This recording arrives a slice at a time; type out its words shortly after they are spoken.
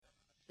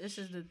This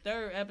is the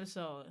third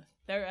episode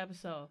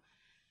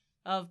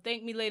of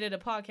Thank Me Later, the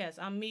podcast.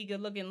 I'm me,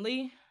 good looking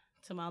Lee.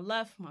 To my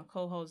left, my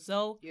co-host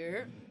Zoe.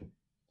 Yeah.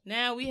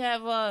 Now we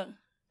have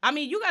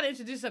you gotta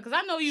introduce her because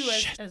I know you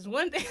as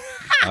one thing.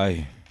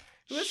 Aye.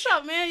 What's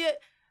up, man?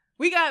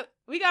 We got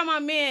my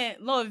man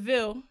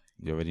Lloydville.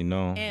 You already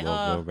know. And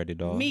Well, ready,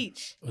 dog.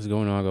 Meech. What's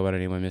going on? I go by the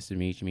name of Mr.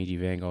 Meech, Meechy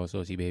Vanguard,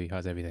 Saucy Baby.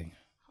 How's everything?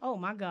 Oh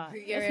my God.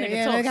 This Yeah,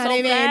 nigga talks so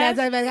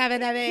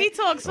fast. He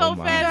talks so Oh,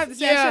 my. You have fast. to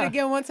say that shit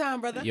again one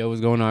time, brother. Yo, what's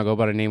going on? I go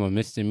by the name of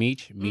Mr.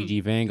 Meech,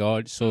 Meechy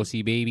Vanguard,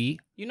 Saucy Baby.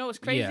 You know what's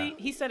crazy? Yeah.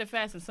 He said it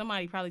fast and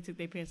somebody probably took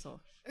their pants off.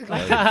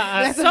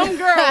 Like, Some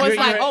girl was You're like,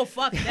 right. "Oh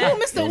fuck that, Mr.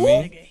 This Wu?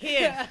 nigga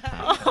here."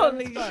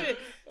 Holy shit!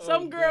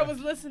 Some girl was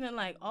listening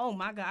like, "Oh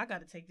my God, I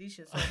gotta take these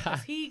shits off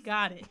 'cause he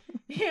got it."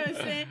 You know what I'm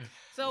saying?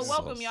 So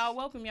welcome y'all.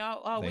 Where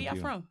Thank y'all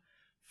you. from?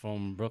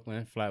 From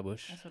Brooklyn,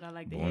 Flatbush. That's what I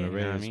like to born and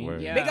hear. raised. I mean?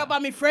 word. Yeah. Big up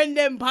on me friend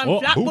them, Pan Oh,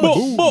 Flatbush.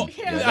 boom, boom.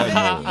 You know what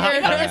I'm saying? Yeah.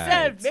 Big up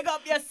yourself. Big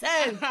up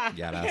yourself. Gotta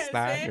You know what I'm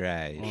start saying?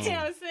 right. You know what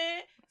I'm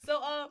saying?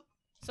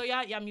 So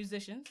y'all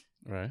musicians.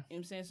 Right. You know what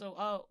I'm saying?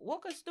 So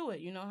walk us through it.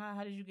 You know,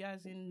 how did you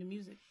guys get into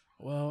music?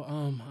 Well,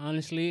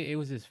 honestly, it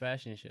was this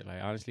fashion shit.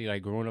 Like, honestly,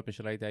 like, growing up and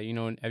shit like that, you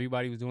know,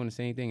 everybody was doing the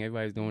same thing.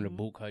 Everybody was doing the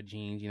boot cut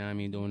jeans, you know what I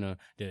mean? Doing the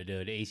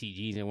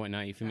ACGs and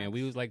whatnot, you feel me? And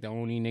we was, like, the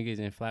only niggas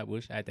in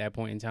Flatbush at that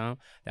point in time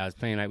that was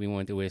playing like we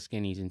wanted to wear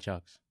skinnies and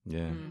chucks.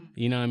 Yeah.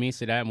 You know what I mean?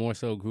 So that more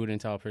so grew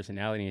into our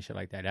personality and shit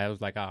like that. That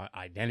was, like, our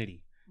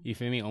identity. You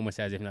feel me? Almost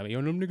as if, like,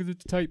 yo, them niggas with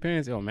the tight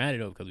pants. It don't matter,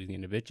 though, because we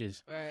getting the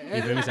bitches. Right.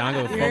 You feel me? So I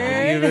don't give a fuck.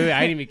 Yeah. You feel me? I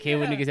didn't even care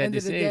what niggas had End to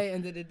of the say. day,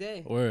 end of the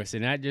day. Worse.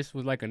 And that just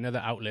was like another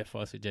outlet for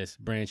us to just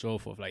branch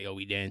off of, like, yo,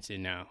 we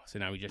dancing now. So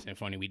now we just in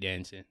front of we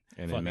dancing.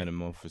 And Fuck then it.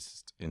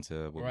 metamorphosed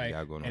into what we Right.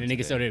 got going on. And the niggas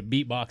today. started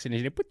beatboxing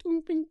and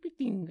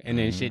shit. And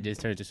then shit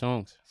just turned to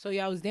songs. So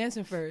y'all was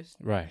dancing first,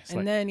 Right. It's and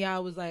like, then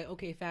y'all was like,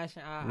 okay,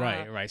 fashion.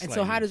 Right, right, And so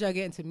slightly. how did y'all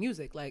get into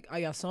music? Like, are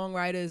y'all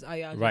songwriters? Are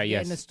y'all just Right, get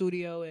yes. in the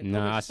studio and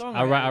nah, publish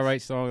I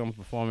write songwriters? songs. I'm a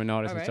performing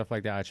artist and Alright. stuff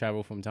like that. I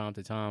travel from time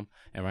to time.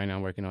 And right now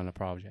I'm working on a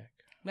project.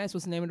 Nice.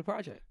 What's the name of the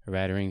project?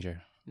 Rad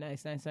Ranger.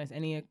 Nice.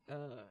 Any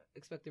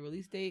expected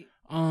release date?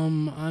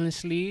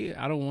 Honestly,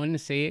 I don't want to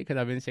say it because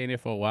I've been saying it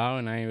for a while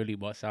and I ain't really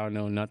bust out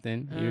no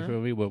nothing. You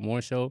feel me? But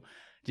more so,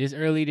 just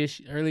early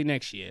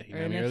next year. You know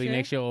what I mean? Early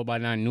next year or by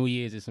now New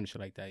Year's or some shit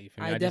like that. You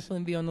feel me? I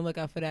definitely be on the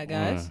lookout for that,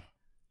 guys.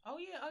 Oh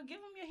yeah, give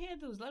them your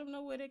handles. Let them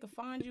know where they can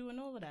find you and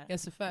all of that.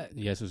 That's a fact.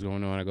 Yes, what's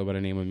going on? I go by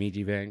the name of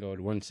Meechy Vanguard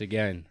once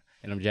again.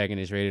 And I'm jacking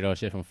this rated R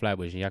shit from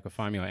Flatbush. And y'all can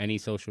find me on any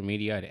social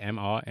media at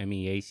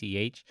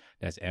MRMEACH.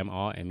 That's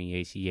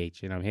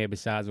MRMEACH. And I'm here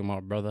besides with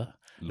my brother,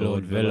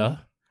 Lord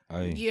Villa.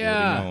 Aye. Yeah.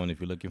 You already know. And if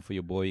you're looking for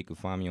your boy, you can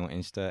find me on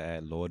Insta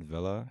at Lord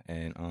Villa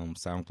and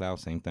SoundCloud,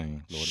 same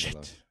thing. Lord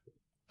Villa. Shit.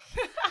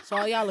 So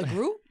are y'all a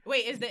group?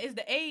 Wait, is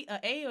the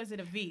A or is it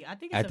a V? I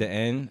think it's At a the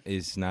end,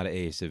 it's not an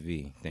A, it's a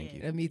V. Thank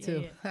Yeah. you. Me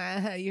too. You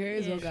heard, Yeah.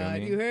 oh Feel God,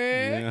 me? you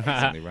heard.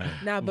 Exactly right.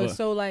 Nah, but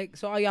so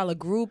are y'all a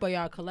group? Are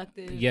y'all a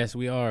collective? Yes,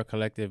 we are a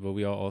collective, but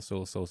we are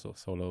also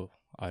solo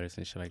artists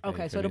and shit like that.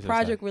 Okay, You so feel the me? It's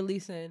project like-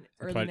 releasing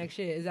early Pro- next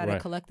year. Is that a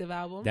right. collective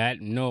album?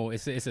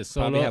 it's a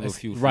solo. Probably have a It's-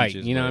 few right,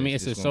 features, you know what I but mean?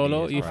 it's It's a just gonna be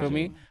solo, his you feel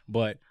me? project.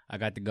 But I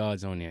got the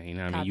gods on there, you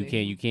know what I mean?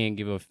 Copy. You can't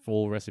give a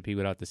full recipe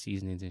without the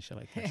seasonings and shit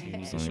like that. So you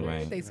need to Only show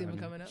right. it, Thanksgiving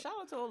you know what coming up. Shout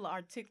out to all the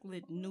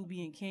articulate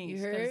Nubian kings.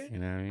 You 'cause heard? I mean? You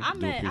know what I mean? I Do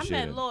met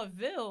appreciate it.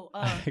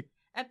 Lordville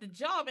at the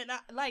job, and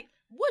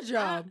What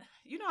job?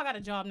 you know I got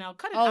a job now.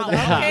 Cut it Oh, out, the-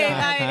 okay?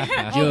 Like,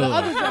 Oh, the Job.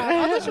 other job.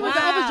 I thought you was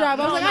the other job.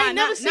 I was like, I ain't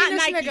never seen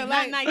this Nike, nigga.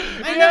 Like, Nike. I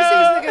ain't never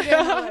seen this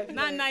nigga in my life.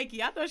 Not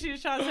Nike. I thought she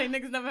was trying to say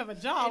niggas never have a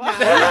job.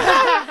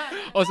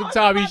 Or some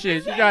Tommy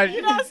shit. You got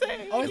You know what I'm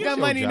saying? Always You got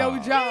know- money, no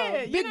job. job.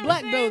 Yeah, you Big know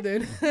black what I'm saying?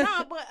 building.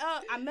 Nah, but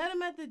I met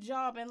him at the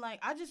job, and like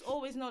I just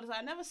always noticed.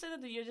 I never said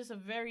that you're just a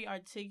very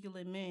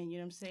articulate man. You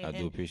know what I'm saying? I do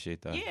And-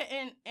 appreciate that.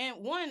 Yeah, and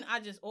one, I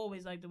just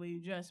always like the way you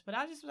dress, but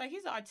I just like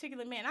he's an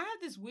articulate man. I had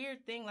this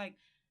weird thing like,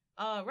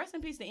 rest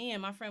in peace to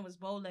Ian. My friend was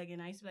bow-legged,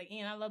 and I used to be like,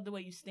 Ian, I love the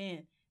way you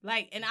stand.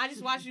 Like, and I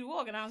just watched you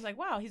walk, and I was like,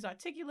 wow, he's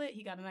articulate.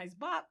 He got a nice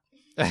bop.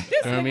 This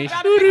know what I mean? nigga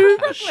got a nigga from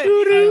Brooklyn.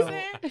 You know what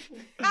I'm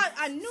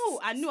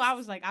saying? I knew. I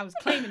was like, I was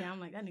claiming it. I'm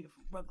like, that nigga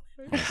from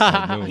Brooklyn.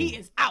 I do. He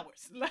is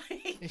ours.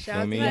 Like, And shout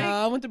out to me? y'all.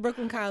 I went to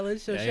Brooklyn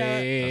College, so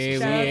Hey,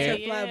 shout out yeah.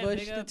 to Flatbush,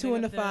 big the up, 2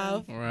 and the big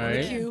up 5, on Right.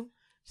 the Q.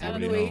 shout out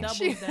to Already the know.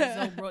 doubles that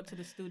Zoe brought to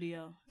the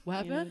studio.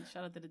 What You know, happened?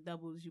 shout out to the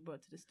doubles you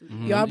brought to the studio.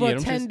 Mhm. Yo, I Yeah, brought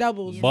them 10 just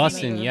doubles.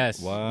 Boston, nigga. yes.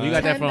 What? We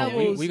got that 10 from.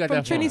 doubles We got from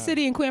that Trinity from.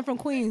 City and Queen from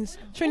Queens.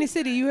 Trinity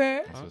City, you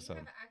heard? That's what's up.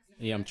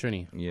 Yeah, I'm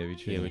Trini. Yeah, we Yeah,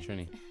 treat we're it.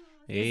 Trini.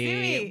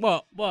 see me?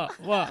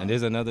 What? And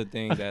there's another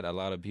thing that a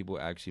lot of people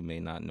actually may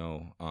not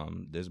know.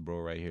 This bro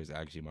right here is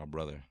actually my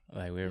brother.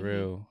 Like we're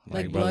real.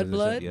 Like brothers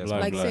blood? and shit. Yes,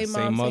 Like blood. same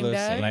mom, mother, same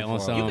dad? same Like on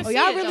father. some- You can Oh, see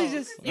y'all it, really though.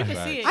 just- You can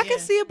Right. see it. I can yeah.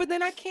 see it, but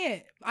then I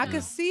can't. I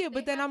can see it,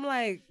 but then I'm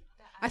like,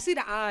 I see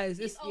the eyes.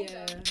 It's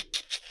yeah.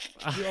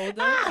 You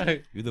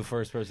older? You're the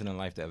first person in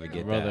life to ever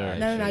get Brother. that.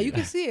 No, actually. you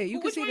can see it. You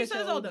can Which see one you that said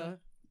you're is older? older.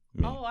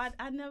 Me. Oh,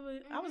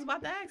 I was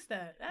about to ask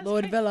that. That's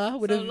Lord crazy. Villa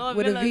with So a Lord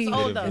with a Villa V. is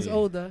older. It's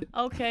older.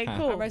 Okay, All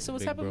cool. All right. So what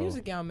Big type bro. of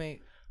music y'all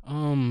make?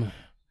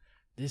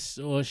 This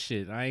soul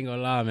shit, I ain't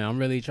gonna lie, man. I'm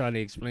really trying to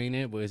explain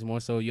it, but it's more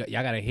so y'all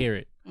gotta hear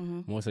it.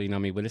 More so, you know what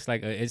I mean? But it's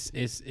like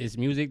it's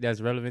music that's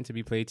relevant to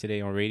be played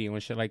today on radio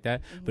and shit like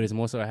that. But it's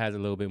more so it has a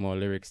little bit more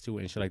lyrics to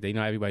it and shit like that. You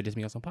know, everybody just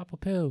be on some pop a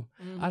pill,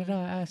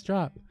 ass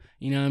drop.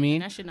 You know what I mean?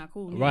 And that shit not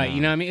cool. Right,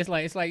 you know what I mean?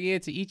 It's like yeah,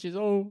 to each his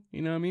own,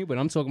 you know what I mean? But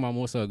I'm talking about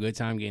more so a good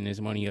time getting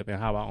this money up and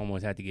how I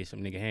almost had to get some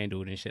nigga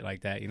handled and shit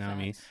like that, you know what I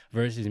mean?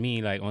 Versus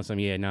me, like on some,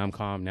 now I'm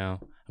calm now.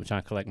 I'm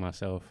trying to collect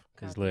myself.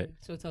 Cause lit.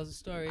 So it tells a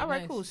story. All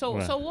right, Nice. cool.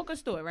 So walk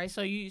us through it, right?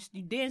 So you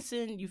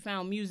dancing, you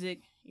found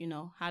music, you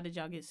know, how did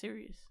y'all get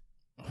serious?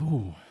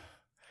 Ooh.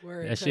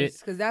 Word, That shit.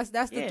 Because that's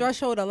the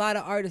threshold. A lot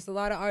of artists,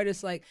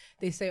 like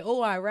they say, "Oh,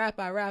 I rap,"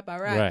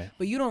 Right.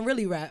 but you don't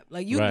really rap.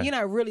 Like you're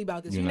not really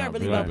about this. You're not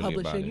really about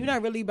publishing. You're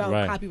not really about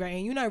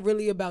copywriting. You're not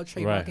really about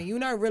trademarking. You're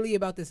not really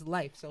about this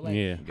life. So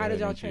like, how did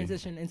y'all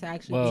transition into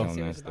actually being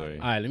serious about it?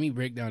 All right, let me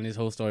break down this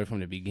whole story from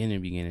the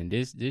beginning.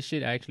 This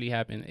shit actually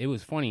happened. It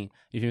was funny,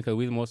 because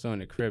we was more so in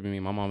the crib. I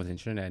mean, my mom was in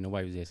Trinidad,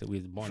 nobody was there, so we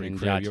was born in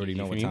Jachi. You already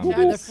know what me? time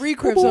Yeah, the free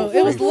crib. So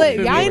it was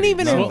lit. Y'all ain't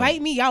even No.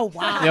 invite me. Y'all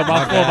wow. Yeah,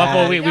 by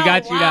four. We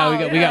got you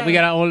now. We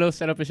got our own little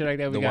setup and shit like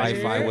that. The We got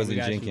Wi-Fi you. wasn't We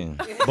got you.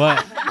 jinking.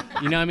 But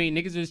you know what I mean?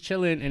 Niggas was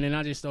chilling, and then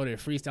I just started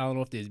freestyling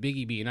off this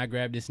Biggie beat, and I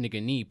grabbed this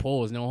nigga knee.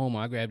 Pause, no homo.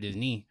 I grabbed his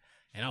knee,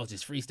 and I was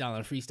just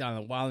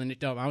freestyling, wilding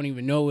it up. I don't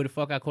even know where the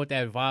fuck I caught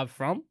that vibe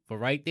from, but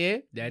right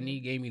there, that knee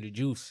gave me the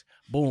juice.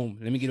 Boom.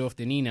 Let me get off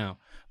the knee now.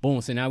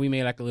 Boom. So now we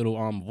made like a little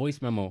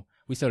voice memo.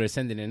 We started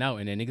sending it out,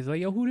 and then niggas like,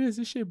 yo, who this?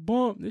 This shit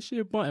bump.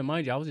 And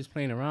mind you, I was just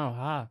playing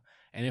around,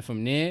 And then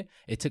from there,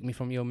 it took me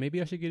from, yo,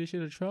 maybe I should give this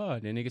shit a try.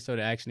 Then niggas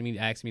started asking me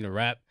to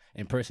rap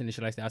in person and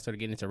shit like that. I started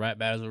getting into rap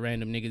battles with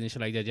random niggas and shit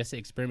like that just to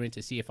experiment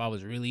to see if I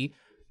was really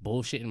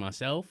bullshitting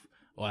myself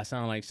or I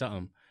sound like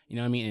something. You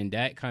know what I mean? And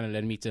that kind of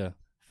led me to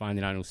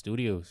finding out new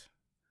studios.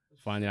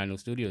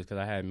 Because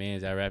I had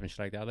mans that rap and shit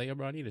like that. I was like, yo,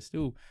 bro, I need a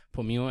stew.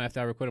 Put me on after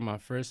I recorded my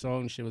first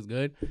song. Shit was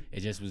good. It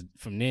just was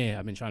from there.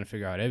 I've been trying to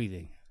figure out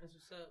everything. That's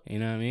what's up. You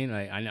know what I mean?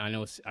 Like I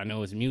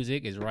know it's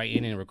music, it's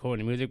writing and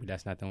recording music, but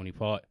that's not the only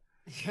part.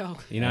 Yo,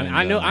 You know what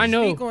I mean? I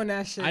know. Speak on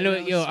that shit. I know.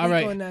 Yo, all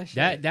right. On that shit.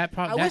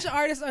 I wish that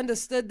artists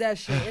understood that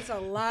shit. It's a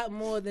lot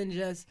more than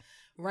just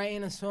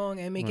writing a song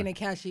and making it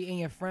catchy and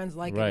your friends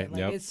liking it.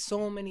 Like it's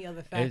so many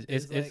other factors.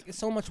 It's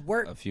so much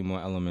work. A few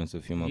more elements,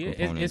 a few more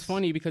components. It's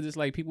funny because it's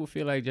like people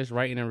feel like just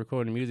writing and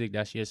recording music,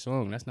 that's your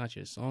song. That's not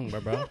your song,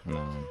 bro.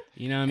 No.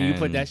 You know what I mean? You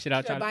put that shit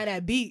out. You buy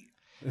that beat.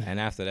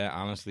 And after that,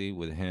 honestly,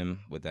 with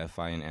him, with that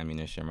Fire and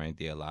Ammunition right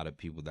there, a lot of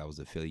people that was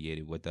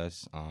affiliated with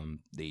us,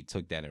 they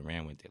took that and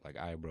ran with it. Like,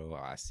 all right, bro,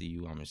 I see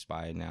you. I'm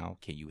inspired now.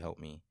 Can you help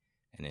me?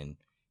 And then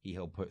he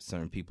helped put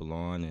certain people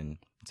on and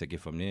took it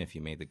from there. If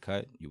you made the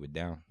cut, you were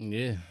down.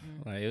 Yeah,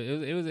 like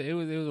it was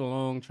a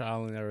long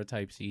trial and error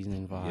type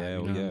seasoning vibe. Yeah,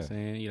 you know what I'm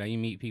saying? You know, you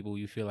meet people,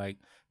 you feel like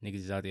niggas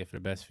is out there for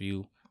the best for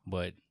you,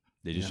 but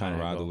they're just trying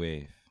to ride the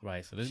wave.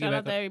 Right, so let's Shout get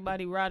out back to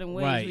everybody riding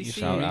waves. Right, We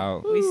see shout you.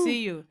 out. We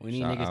see you. We need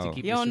Shout niggas to out.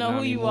 keep You don't the know who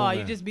tsunami you are. moving.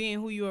 You just being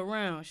who you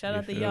around. Shout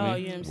out to You feel y'all. me?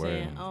 You know what I'm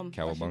Word.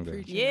 saying?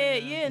 Cowabunga.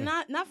 Yeah.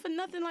 Not for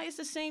nothing. Like it's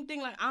the same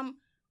thing. Like I'm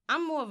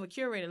more of a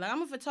curator. Like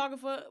I'm a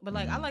photographer, but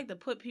like I like to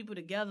put people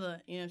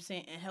together. You know what I'm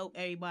saying? And help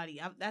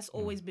everybody. That's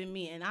always been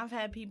me. And I've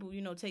had people,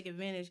 take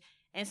advantage.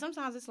 And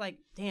sometimes it's like,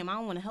 damn, I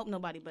don't want to help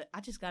nobody, but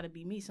I just gotta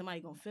be me. Somebody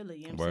gonna feel it.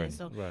 You know what I'm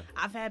saying? So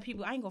I've had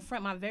people. I ain't gonna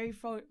front my very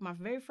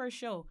first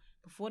show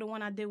before the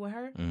one I did with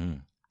her. Mm-hmm.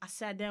 I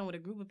sat down with a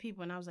group of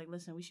people and I was like,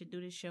 listen, we should do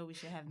this show. We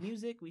should have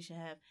music. We should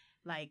have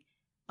like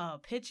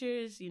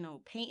pictures,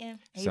 painting.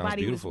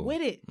 Everybody was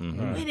with it.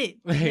 Mm-hmm. With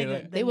it.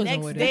 Nigga, They the wasn't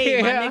next with day,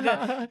 it. my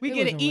nigga, we They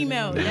get an wasn't with it.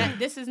 email. That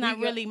this is not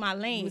really my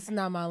lane. It's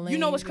not my lane. You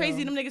know what's yo.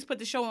 crazy? Them niggas put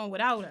the show on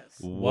without us.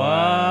 What?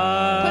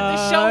 Put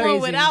the show on Crazy.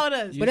 without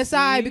us. But it's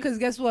alright because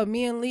guess what?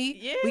 Me and Lee,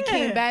 we Yeah.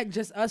 came back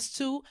just us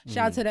two.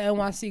 Shout out to the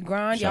NYC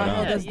grind. Shout Y'all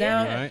out. held us Yeah.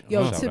 down. Right.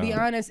 Yo, Shout to be out.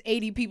 honest,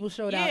 80 people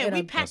showed out. Yeah, in we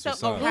a- packed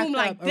That's up what's a up. room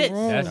like a this.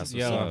 room. That's That's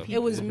yo. what's up. It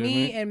was You feel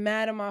me and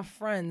Mad and my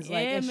friends.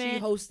 Like, Yeah, and man. she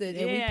hosted,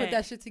 and we Yeah. put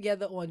that shit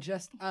together on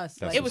just us.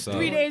 That's Like, It was what's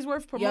 3 up. days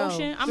worth of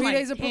promotion. I'm 3 like,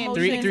 days of damn, promotion.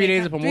 3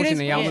 days of 3 promotion, days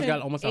and y'all almost promotion,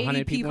 got almost 80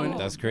 100 people in people.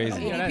 it. That's crazy.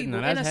 80 Yeah,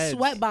 people that's in a heads.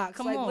 sweat box.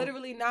 Come like on.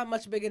 literally not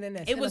much bigger than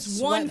this. It In a was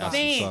sweat one box. That's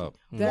fan. what's up.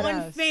 Dead One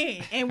ass.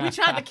 fan. And we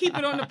tried to keep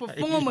it on the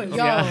performers. Yo,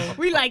 Yeah.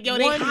 We like, yo,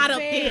 they one hot up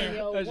fan, here.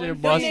 yo, That one shit fan. Them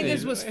busted.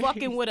 niggas was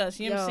fucking with us,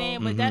 you know what I'm Yo.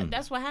 saying? But Mhm.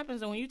 that's what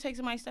happens though. When you take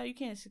somebody's style, you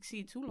can't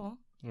succeed too long.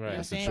 Right.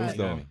 That's the saying? truth,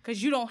 though.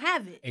 Because you don't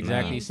have it.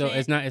 Exactly. You know So what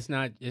I'm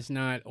saying? it's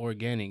not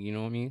organic. You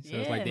know what I mean? So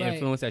it's like the Yeah. Right.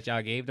 influence that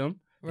y'all gave them,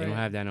 they Right. don't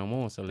have that no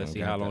more. So let's Don't see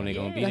got how long that. they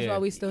gonna Yeah. be That's there. why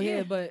we still Yeah.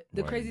 here. But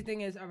the Right. crazy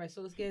thing is, all right,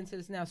 so let's get into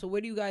this now. So where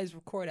do you guys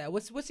record at?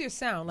 What's your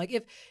sound? Like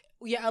if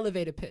your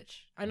elevator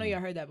pitch. I know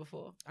y'all heard that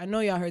before.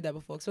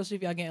 Especially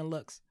if y'all getting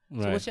looks. So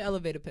Right. what's your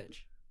elevator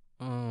pitch?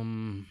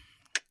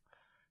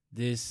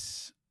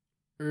 This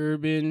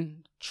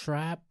urban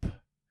trap,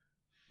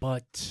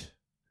 but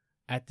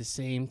at the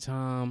same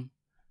time,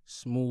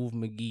 Smooth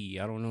McGee.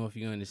 I don't know if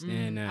you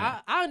understand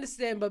that. I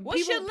understand, but What's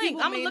people, your link?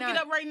 people I'm may gonna look not-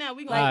 it up right now.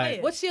 We All gonna right. play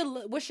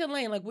it. What's your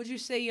lane? Like, would you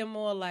say you're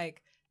more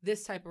like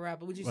this type of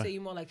rapper? Would you say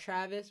you more like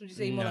Travis? Would you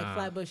say you more like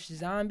Flatbush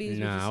Zombies?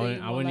 Nah,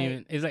 I wouldn't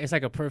even. It's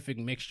like a perfect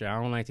mixture.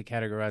 I don't like to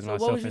categorize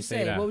myself. What would you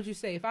say that. What would you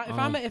say if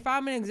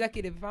I'm an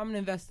executive, if I'm an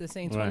investor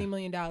saying $20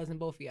 million in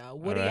both of y'all?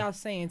 What are y'all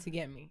saying to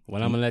get me?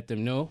 Well, I'm gonna let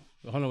them know.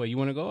 Hold on, wait. You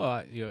want to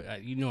go?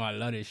 You know I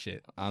love this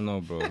shit. I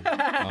know, bro.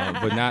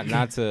 But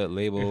not to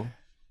label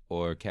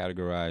or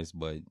categorize,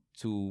 but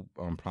two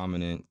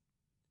prominent,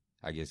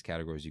 I guess,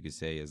 categories you could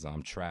say is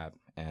trap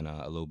and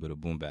a little bit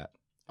of boom bap.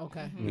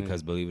 Okay.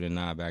 Because believe it or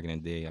not, back in the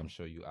day, I'm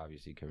sure you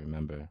obviously can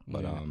remember,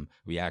 but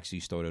we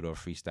actually started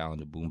off freestyling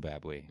the boom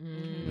bap way,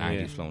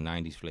 90s flow,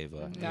 90s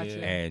flavor.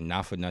 Gotcha. And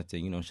not for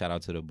nothing, shout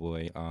out to the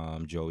boy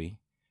Joey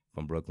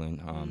from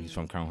Brooklyn. He's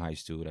from Crown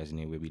Heights too. That's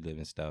near where we live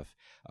and stuff.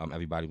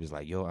 Everybody was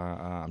like, yo,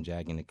 I'm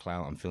jagging the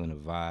clout. I'm feeling the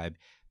vibe.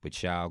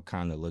 But y'all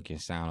kind of look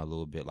and sound a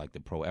little bit like the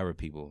pro era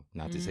people.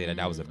 Not to say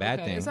that was a bad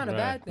thing. It's not a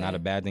bad thing. Not a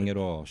bad thing at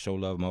all. Show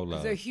love, more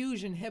love. They're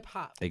huge in hip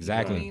hop.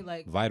 Exactly. You know what I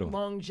mean? Like vital.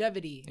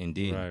 Longevity.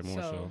 Indeed. Right,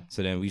 more so.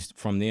 So then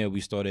from there we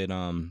started,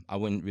 I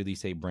wouldn't really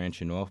say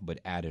branching off,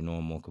 but adding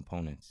on more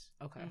components.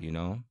 Okay.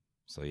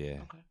 So yeah.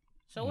 Okay.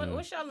 So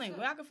what's your link?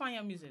 Where I can find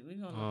your music? We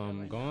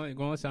gonna go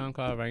on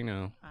SoundCloud right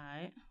now. All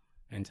right.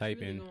 And type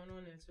really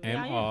in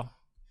MR.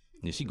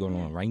 Yeah, she going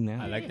on right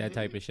now. I like that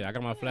type of shit. I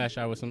got my flash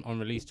out with some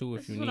unreleased too.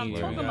 If you need, this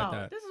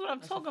is what I'm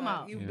talking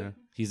about.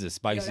 He's the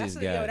spiciest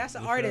guy. Yo, that's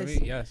an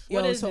artist. Yes.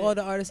 Yo, so all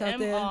the artists out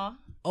there,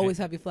 always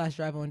have your flash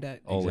drive on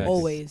deck.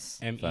 Always.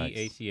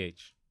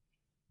 MEACH.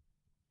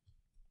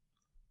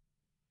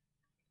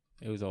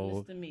 It was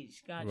old. Mr.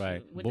 Meech, got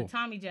right. you. With the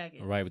Tommy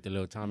jacket. Right, with the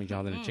little Tommy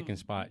John in the chicken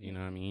spot, you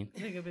know what I mean?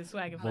 Nigga been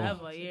swagging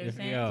forever, you know what I'm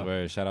saying?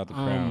 Word, shout out to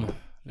Crown.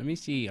 Let me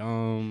see.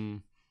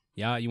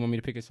 Yeah, you want me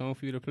to pick a song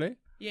for you to play?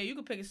 Yeah, you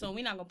can pick a song.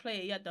 We're not gonna play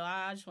it yet though.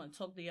 I just want to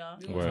talk to y'all.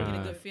 Get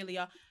a good feel of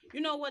y'all.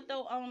 You know what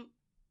though?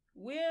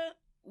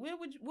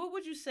 What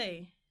would you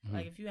say?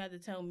 Like if you had to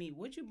tell me,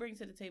 what you bring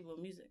to the table of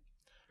music?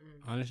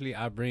 Honestly,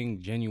 I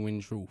bring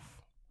genuine truth.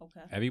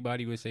 Okay.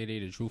 Everybody would say they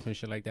the truth and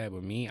shit like that,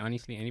 but me,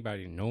 honestly,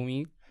 anybody that know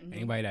me,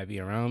 anybody that be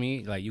around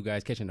me, like you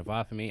guys catching the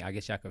vibe for me, I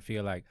guess y'all could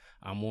feel like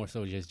I'm more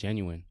so just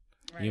genuine.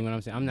 Right. You know what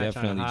I'm saying? I'm not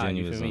Definitely trying to hide,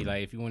 genuine. You feel me?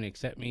 Like if you want to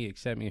accept me.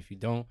 If you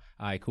don't,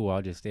 all right, cool.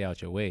 I'll just stay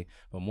out your way.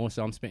 But more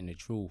so, I'm spitting the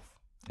truth.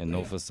 And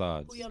no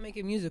facades. Who y'all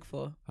making music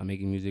for? I'm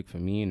making music for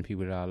me and the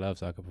people that I love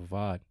so I can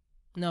provide.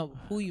 No,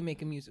 who you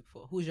making music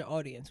for? Who's your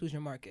audience? Who's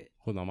your market?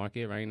 Who's my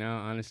market right now?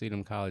 Honestly,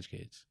 them college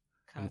kids.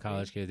 Them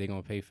college kids, they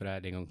going to pay for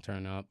that. They going to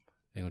turn up.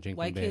 They going to drink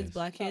white kids, bands.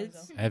 black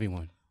kids?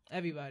 Everyone.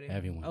 Everybody.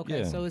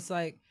 Okay, so it's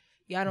like,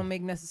 y'all don't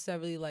make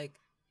necessarily like,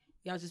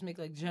 y'all just make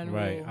like general.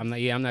 Right.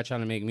 I'm not trying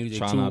to make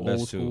music too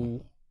old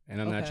school.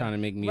 And I'm not trying to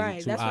make music right,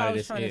 too that's what out I of was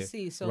this trying air. to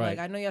see. So right. like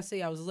I know y'all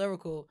say I was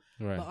lyrical,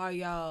 right. but are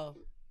y'all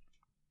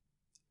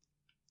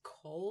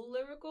cold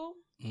lyrical?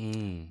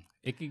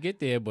 It could get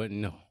there, but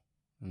no.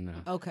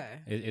 Okay.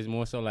 It's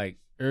more so like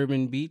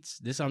urban beats.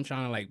 This I'm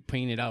trying to like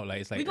paint it out.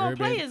 Like it's like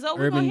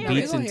urban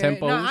beats and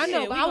tempos. No, I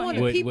know, but I want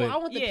the people. I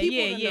want the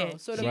people to know.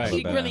 So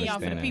keep grilling y'all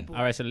for the people.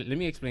 All right, so let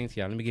me explain to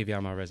y'all. Let me give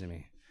y'all my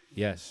resume.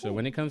 Yes. So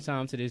when it comes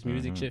time to this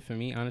music shit for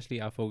me, honestly,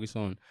 I focus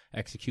on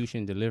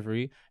execution,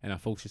 delivery, and I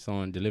focus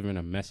on delivering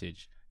a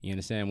message. You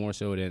understand? More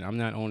so than I'm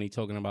not only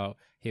talking about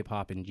hip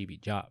hop and GB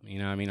Jop. You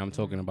know what I mean? I'm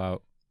talking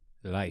about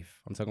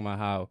life. I'm talking about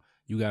how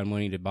you got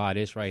money to buy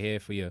this right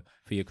here for your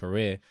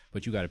career,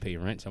 but you got to pay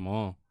rent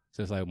tomorrow.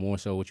 So it's like more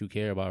so what you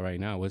care about right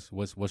now. What's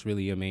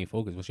really your main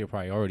focus? What's your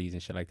priorities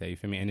and shit like that? You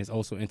feel me? And it's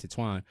also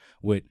intertwined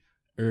with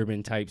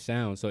urban type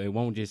sound, so it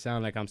won't just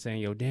sound like I'm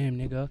saying, yo, damn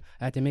nigga,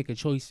 I had to make a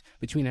choice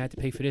between I had to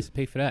pay for this,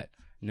 pay for that.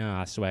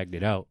 Nah, I swagged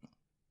it out.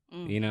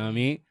 You know what I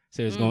mean?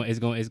 So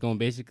it's going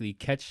basically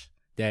catch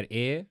that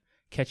air,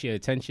 catch your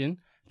attention,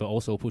 but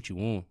also put you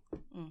on.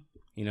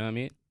 You know what I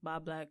mean? Buy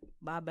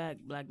back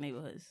black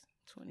neighborhoods.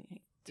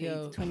 28.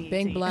 Yo,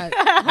 Bank Black.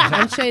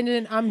 I'm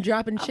changing. I'm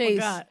dropping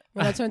Chase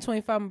when I turn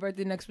 25. My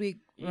birthday next week.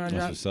 That's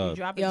what's up.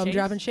 I'm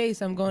dropping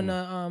Chase. I'm going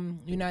to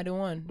United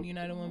One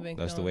Bank.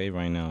 That's the wave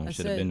right now.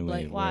 Should have been the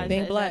wave. Why?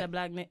 Bank Black.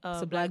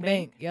 It's a black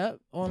bank. Yep.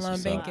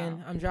 Online banking.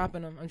 Wow. I'm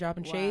dropping them. I'm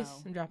dropping Chase.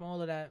 I'm dropping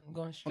all of that. I'm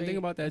going straight. I'm thinking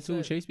about that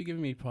too. Chase be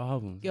giving me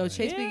problems. Yo,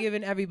 Chase be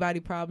giving everybody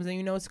problems, and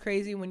you know it's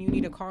crazy when you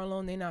need a car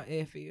loan, they not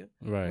there for you.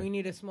 Right. When you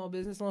need a small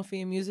business loan for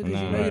your music, because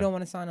you know you don't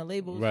want to sign a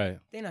label. Right.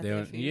 They not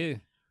there for you. Yeah.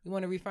 You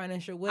want to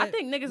refinance your whip. I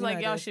think niggas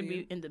like y'all should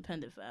be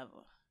independent forever.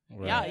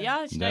 Right.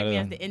 Y'all strike me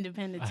as the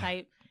independent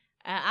type.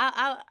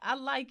 I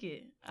like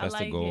it. That's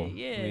the goal.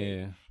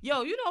 Yeah.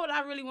 Yo, you know what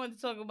I really wanted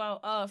to talk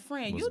about?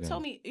 Friend, you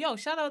told me. Yo,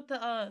 shout out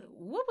to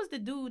what was the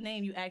dude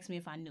name you asked me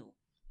if I knew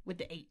with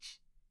the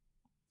H?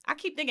 I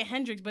keep thinking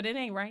Hendrix, but it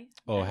ain't right.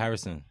 Oh,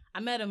 Harrison.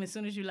 I met him as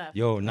soon as you left.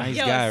 Yo, nice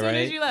guy, right? As soon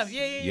as you left.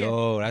 Yeah.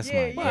 Yo, that's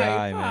my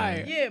guy,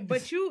 man. Yeah,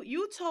 but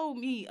you told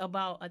me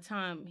about a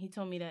time, he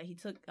told me that he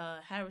took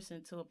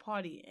Harrison to a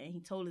party and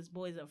he told his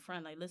boys up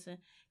front, like, listen,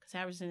 because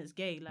Harrison is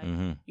gay.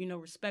 Like, you know,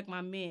 respect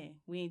my man.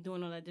 We ain't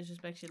doing all that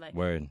disrespect shit. Like,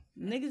 word.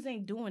 Niggas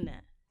ain't doing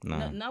that.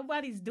 Nah.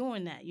 Nobody's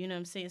doing that. You know what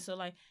I'm saying? So,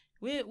 like,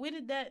 where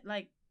did that,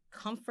 like,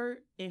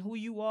 comfort in who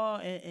you are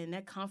and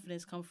that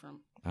confidence come from?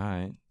 All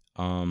right.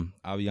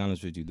 I'll be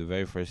honest with you. The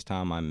very first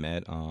time I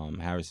met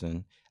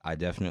Harrison, I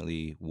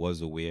definitely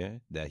was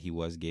aware that he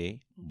was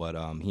gay, but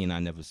he and I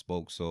never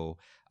spoke. So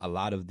a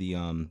lot of the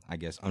I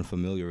guess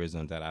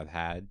unfamiliarism that I've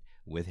had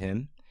with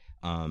him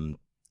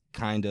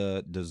kind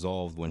of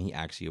dissolved when he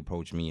actually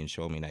approached me and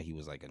showed me that he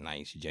was like a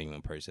nice,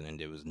 genuine person and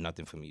there was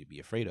nothing for me to be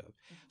afraid of.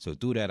 So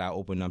through that, I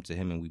opened up to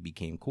him and we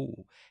became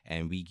cool.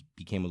 And we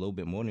became a little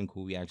bit more than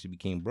cool. We actually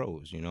became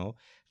bros, you know?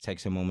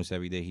 Texting moments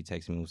every day. He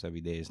texted me almost every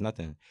day. It's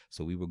nothing.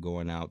 So we were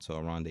going out to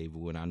a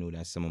rendezvous and I knew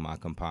that some of my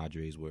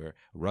compadres were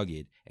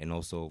rugged and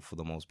also, for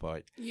the most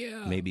part,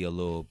 maybe a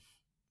little,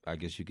 I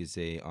guess you could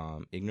say,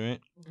 ignorant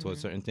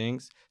towards certain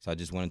things. So I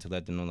just wanted to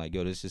let them know, like,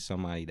 yo, this is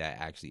somebody that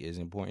actually is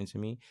important to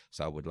me.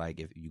 So I would like,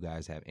 if you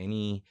guys have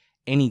anything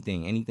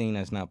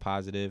that's not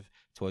positive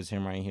towards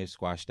him right here,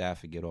 squash that,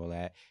 forget all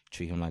that,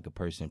 treat him like a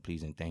person,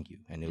 please and thank you.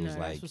 And it was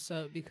like, that's what's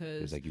up, because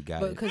it was like, you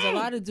got it. Because a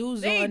lot of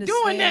dudes don't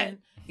understand.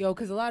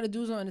 Because a lot of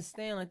dudes don't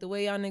understand, like, the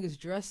way y'all niggas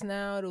dress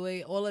now, the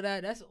way all of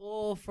that, that's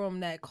all from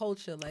that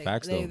culture.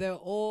 Like, they're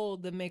all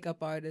the makeup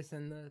artists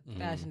and the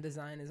fashion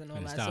designers and all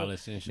that.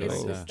 Stylists and shit.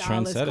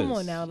 Stylists. Come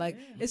on now. Like,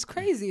 it's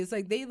crazy. It's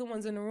like they the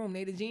ones in the room.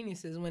 They the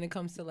geniuses when it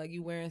comes to, like,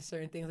 you wearing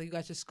certain things. Like, you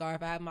got your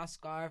scarf. I have my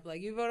scarf.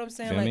 Like, you know what I'm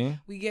saying? Like,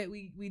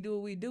 we do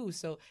what we do.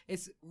 So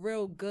it's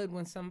real good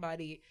when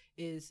somebody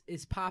is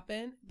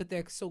popping, but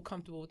they're so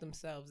comfortable with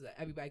themselves that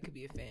everybody could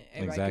be a fan.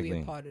 Everybody could be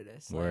a part of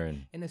this. Like,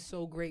 and it's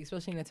so great,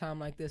 especially in a time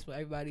like this where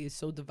everybody is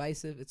so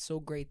divisive. It's so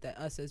great that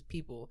us as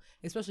people,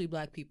 especially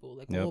black people,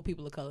 like all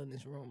people of color in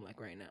this room, like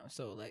right now.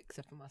 So like,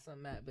 except for my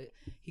son Matt, but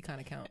he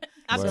kind of counts.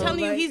 I'm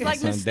telling you, he's like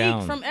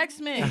Mystique from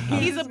X-Men.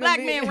 He's a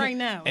black man right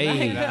now.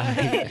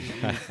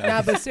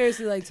 Nah, but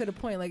seriously, like, to the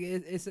point, like,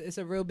 it's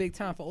a real big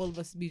time for all of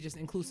us to be just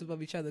inclusive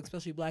of each other,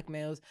 especially black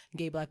males,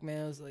 gay black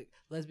males, like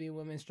lesbian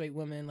women, straight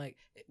women. Like,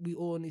 we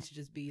all need to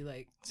just be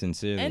like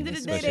sincere. End of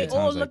the day, they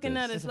all looking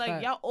at us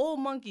like y'all old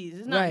monkeys.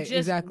 It's not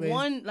just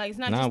one. Like, it's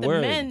not just the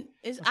men.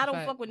 It's I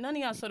don't fuck with none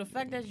of y'all. So the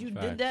fact that you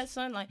did that,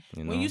 son, like,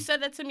 when you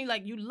said that to me,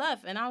 like, you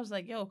left, and I was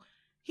like, yo,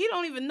 he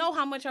don't even know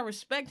how much I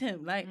respect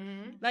him. Like,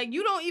 like,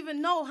 you don't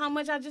even know how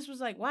much I just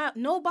was like, wow,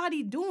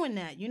 nobody doing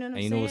that. You know what I'm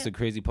saying? And you know what's the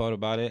crazy part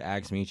about it?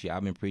 Ask Michi.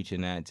 I've been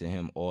preaching that to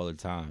him all the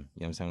time. You know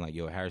what I'm saying? Like,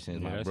 yo, Harrison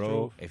is my bro.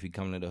 True. If he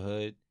come to the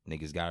hood,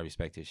 niggas gotta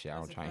respect his shit. I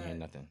don't try and hear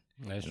nothing.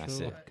 That's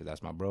it, because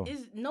that's my bro.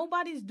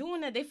 Nobody's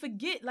doing that. They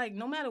forget, like,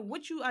 no matter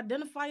what you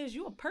identify as,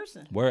 you a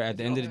person. We're at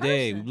the end of the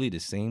day, we bleed the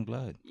same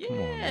blood. Yeah, come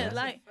on, man.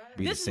 Like,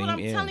 this is what I'm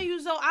telling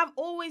you, Zoe. I've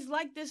always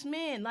liked this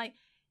man. Like,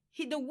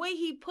 the way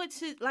he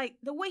puts it, like,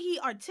 the way he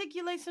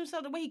articulates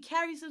himself, the way he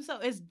carries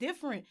himself, it's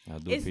different.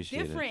 It's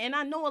different. And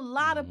I know a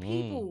lot of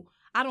people.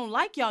 I don't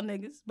like y'all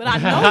niggas, but I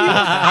know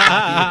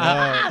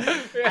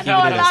you. I know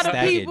a lot of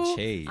people.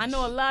 I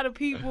know a lot of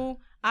people.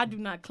 I do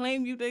not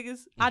claim you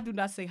niggas. I do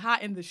not say hi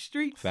in the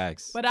streets.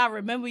 Facts. But I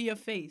remember your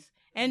face.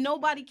 And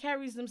nobody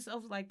carries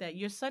themselves like that.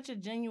 You're such a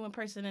genuine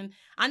person. And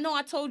I know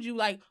I told you,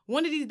 like,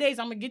 one of these days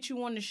I'm going to get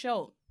you on the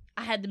show.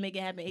 I had to make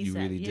it happen ASAP. You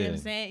really did. Know what I'm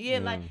saying? Yeah,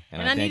 like,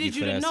 and I needed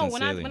you to know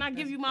when I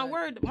give you my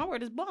word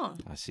is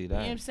bond. I see that. You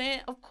know what I'm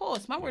saying? Of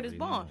course, my word is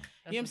bond.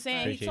 You know what I'm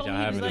saying? He told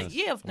me, he was like,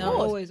 yeah, of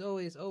course.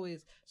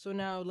 Always. So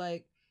now,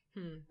 like,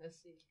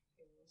 let's see.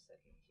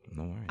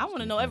 No worries. I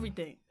want to know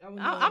everything.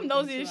 I'm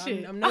nosy as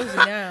shit. I'm nosy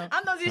now.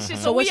 I'm nosy as shit.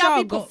 So we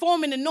y'all be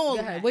performing and all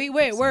that.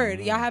 Wait, word.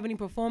 Y'all have any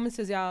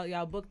performances?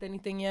 Y'all booked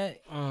anything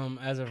yet?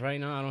 As of right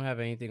now, I don't have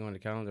anything on the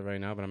calendar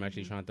right now, but I'm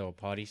actually trying to throw a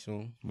party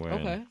soon.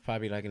 Okay.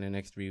 Probably like in the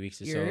next 3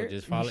 weeks or so.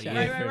 Just follow.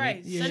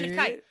 Right. Send a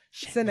kite.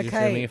 Send a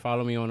kite.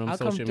 Follow me on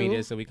social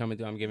media, so we coming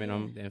through. I'm giving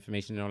them the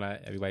information and all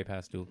that. Everybody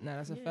pass through. Nah,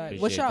 that's a fact.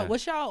 What's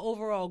y'all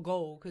overall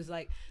goal? Because,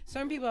 like,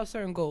 certain people have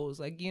certain goals.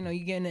 Like, you know,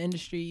 you get in the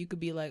industry, you could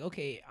be like,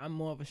 okay, I'm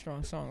more of a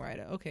strong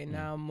songwriter. Okay,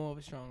 now I'm more of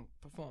a strong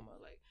performer.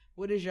 Like,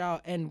 what is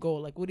y'all end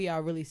goal? Like, what do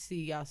y'all really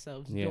see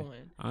yourselves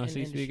doing?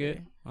 Honestly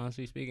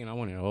speaking, I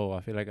want it all.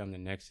 I feel like I'm the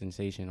next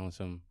sensation on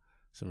some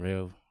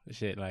real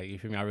shit. Like, you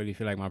feel me? I really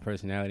feel like my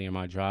personality and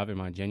my drive and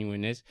my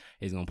genuineness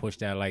is gonna push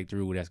that light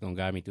through. That's gonna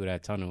guide me through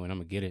that tunnel, and I'm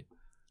gonna get it.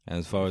 And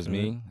as far as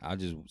me, I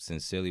just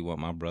sincerely want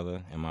my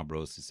brother and my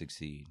bros to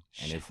succeed.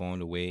 And if on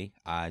the way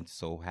I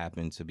so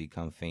happen to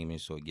become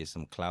famous or get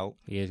some clout,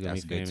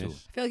 that's good too.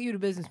 I feel like you the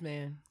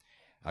businessman.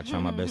 I try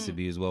my best to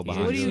be as well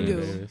behind the scenes. What do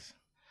you do?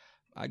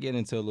 I get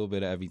into a little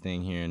bit of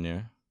everything here and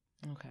there.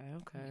 Okay.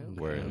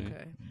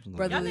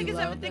 Y'all niggas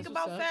ever think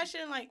about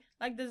fashion,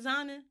 like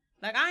designing?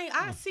 Like,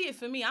 I see it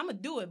for me. I'm going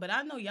to do it, but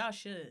I know y'all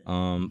should.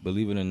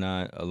 Believe it or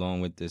not,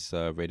 along with this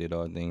Rated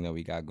R thing that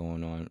we got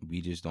going on, we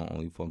just don't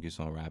only focus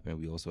on rapping.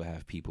 We also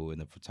have people in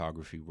the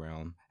photography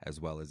realm as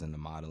well as in the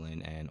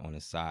modeling. And on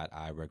the side,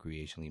 I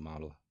recreationally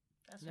model.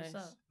 That's what's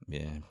up.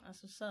 Yeah.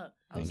 That's what's up.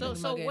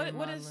 So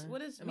what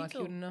is Am I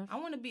cute enough? I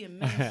want to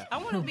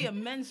be a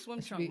men's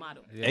swim trunk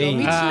model. Hey,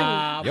 me too.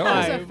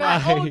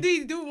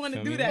 OD do want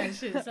to do that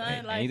shit,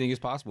 son. Like, anything is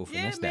possible for us.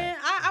 Yeah, man.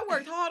 I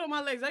worked hard on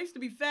my legs. I used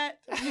to be fat.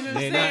 You know what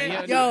I'm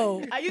saying?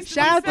 Yo,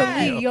 shout out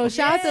to Lee.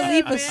 Shout out to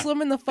Lee for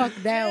slimming the fuck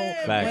down.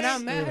 When I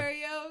met her,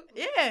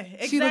 Yeah,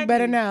 exactly. She look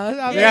better now. That's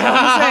all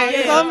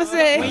Yeah. I'm gonna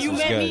say. When you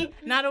That's met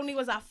what's me, not only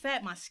was I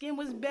fat, my skin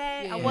was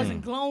bad. I Yeah.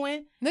 wasn't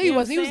glowing. No, you know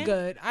what wasn't. You I'm was saying?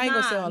 good. I ain't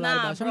gonna say all that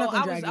about you. I'm bro, not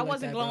gonna drag you I like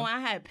wasn't that, glowing. bro. I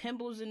had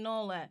pimples and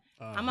all that.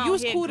 I'm out You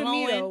was here cool to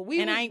me glowing, though.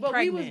 and I ain't but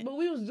pregnant.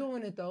 we was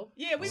doing it though.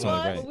 Yeah, we So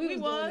was. right. But we was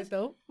doing it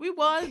though. We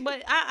was,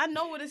 but I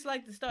know what it's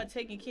like to start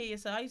taking care of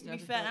yourself. I used to be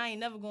That's a fat. fact. I ain't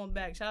never going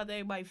back. Shout out to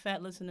everybody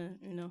fat listening.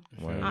 You know,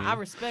 Word. I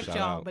respect Shout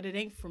y'all, out. but it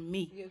ain't for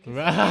me. Yeah, It's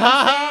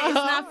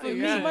not for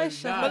me. Somebody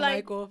shot But like,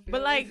 Michael.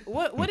 but like,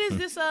 what is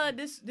this?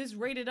 This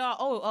rated R?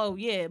 Oh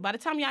yeah. By the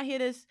time y'all hear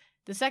this,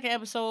 the second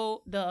episode,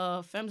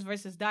 the Femmes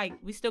versus Dyke,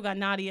 we still got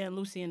Nadia and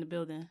Lucy in the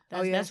building.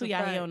 That's, yeah, that's that's who a y'all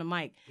fact. hear on the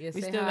mic. Yeah,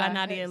 We say still hi. got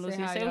Nadia Hey, and say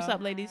Lucy. hi, Say what's y'all.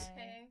 up, ladies.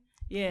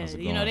 Yeah, How's it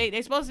you know going?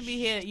 they supposed to be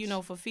here, you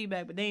know, for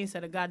feedback, but they ain't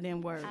said a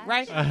goddamn word,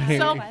 right? Actually,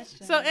 So,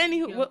 question. so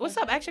anywho, what's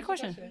up? Ask your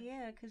question.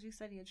 Yeah, because you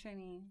study a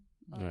Trini.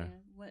 Right.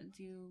 What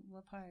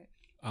part?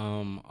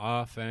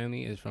 Our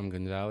family is from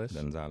Gonzales,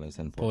 Gonzales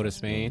and Port of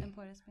Spain. In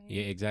Port of Spain?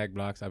 Yeah, exact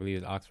blocks. I believe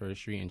it's Oxford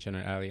Street and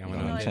Chenard Alley. I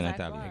went Oh, down Chenard there. exact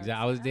Alley. blocks.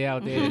 Exactly. I was there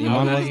out there. Mhm. Your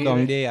man was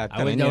down there.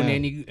 I was down there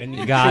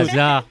in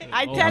Gaza.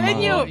 I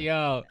telling you.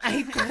 Yo,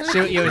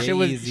 shit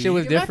was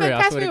Crazy. different.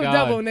 I Pass swear me to a God.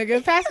 double,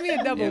 nigga. Pass me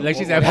a double. Like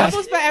she said, pass-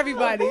 doubles for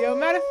everybody. Yo,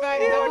 matter of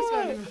fact, doubles for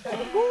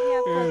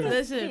everybody.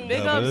 Listen,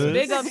 big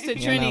Doubles. ups to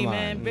Yeah, Trini, nah,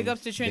 man. man. Big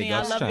ups to Trini. Big I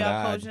ups, love y'all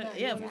Trinidad. culture.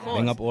 Yeah, of course.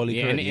 Bring up all the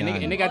Yeah, and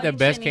they got the Only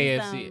best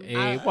Chinese, KFC.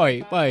 I Hey,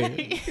 boy.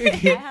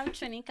 I have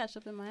Trini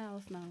ketchup in my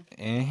house now.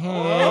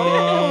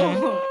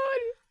 Uh-huh.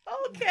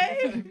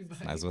 Okay.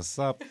 That's what's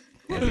up.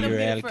 Who's gonna be the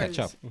Real first? catch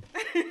up.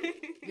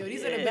 Yo,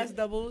 these are the best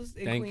doubles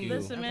in Thank Queens. you.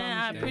 Listen, man,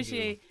 I promise you.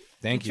 appreciate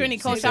Thank you.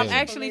 Trini culture. Sincere. I'm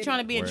actually trying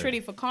to be in Word.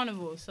 Trini for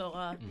Carnival.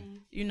 So,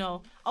 you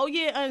know. Oh,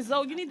 yeah, and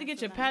Zoe, you need to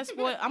get your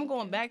passport. I'm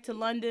going back to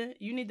London.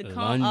 You need to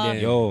come.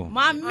 London. Yo,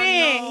 My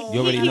man, know. You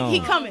already he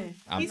know. coming.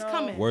 I'm- He's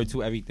coming. word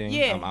to everything.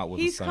 Yeah, I'm out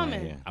with he's the sun right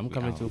coming. here. I'm We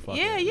coming out. too far.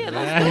 Yeah,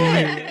 let's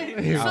do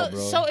it. We out, bro.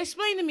 So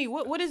explain to me,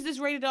 what is this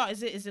rated R?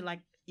 Is it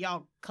like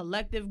y'all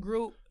collective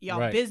group, y'all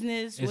Right.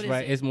 business? It's What is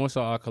right. it? It's more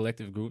so our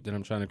collective group that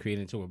I'm trying to create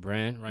into a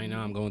brand. Right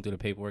now, I'm going through the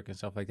paperwork and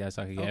stuff like that,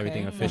 so I can get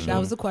everything official. That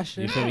was the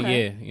question. You feel me?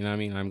 Okay. Yeah, you know what I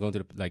mean. I'm going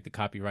through the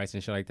copyrights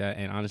and shit like that.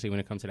 And honestly, when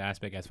it comes to the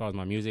aspect as far as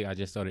my music, I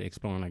just started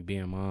exploring like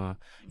BMR,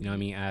 you know what I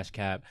mean,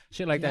 ASCAP,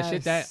 shit like that.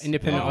 Shit that Yes.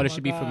 independent Oh artists my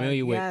should be God.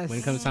 familiar with Yes. when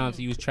it comes time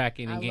to use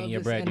tracking I and getting love your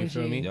this bread. You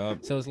feel energy. me?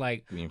 Yup. So it's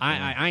like Being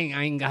I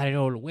ain't got it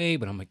all the way,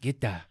 but I'm gonna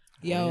get that.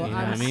 Yo, You know what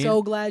I'm I mean?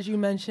 so glad you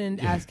mentioned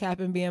ASCAP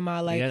and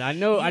BMI. Like, Yeah, I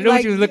know like,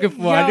 what you was looking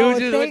for. I knew what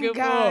you was thank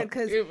looking God, for.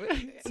 'cause,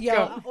 Let's yo,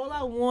 go. all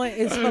I want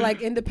is for like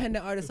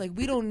independent artists. Like,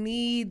 we don't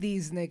need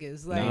these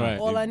niggas. Like, Nah, Right.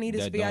 all I you- need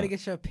is that for y'all to don't.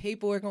 get your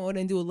paperwork on order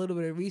and do a little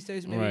bit of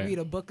research. Maybe Right. read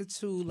a book or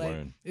two. Like,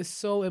 Word. it's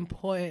so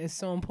important. It's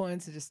so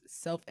important to just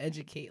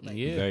self-educate. Like,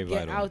 Yeah. Very get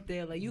vital. out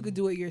there. Like, you could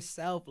do it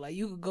yourself. Like,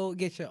 you could go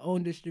get your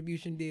own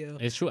distribution deal.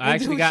 It's true. And I do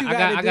actually what got you I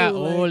got gotta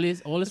all do,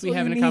 this that's we all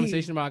having you a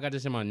conversation need. about. I got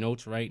this in my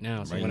notes right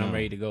now. So Right when I'm now.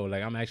 ready to go,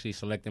 like I'm actually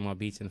selecting my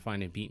beats and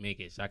finding beat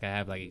makers so I can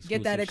have like exclusive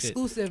Get that shit.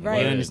 exclusive, Word.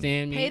 right? You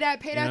understand me? Pay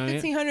that You know what I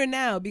mean? $1,500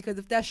 now, because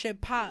if that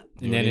shit pop,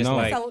 And then You it's know.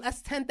 like,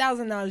 that's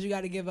 $10,000 you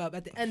got to give up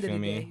at the end of Feel the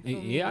me? day. You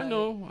feel me? yeah, I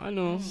Like,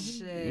 know.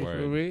 Shit. You Word.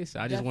 feel me? So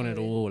I just wanted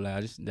to Definitely. like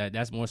I just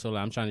that's more so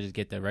like I'm trying to just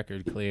get the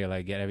record clear,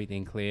 like get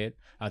everything cleared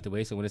out the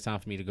way. So when it's time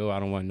for me to go, I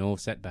don't want no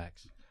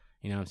setbacks.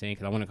 You know what I'm saying?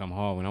 Because I want to come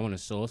hard. When I want to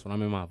source, when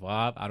I'm in my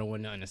vibe, I don't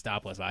want nothing to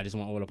stop us. Like, I just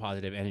want all the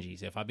positive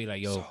energies. If I be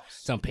like, yo,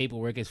 some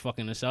paperwork is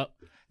fucking us up,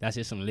 that's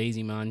just some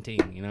lazy man thing.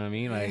 You know what I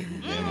mean? Like,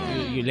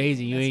 you're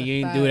lazy. You That's ain't, a you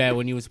ain't do fact. that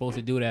when you was supposed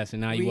to do that. So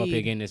now you up here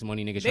Read. getting this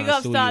money, nigga, Big trying to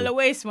ups sue to all the you.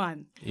 waste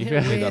man. You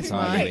feel me? Big ups to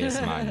all the Right.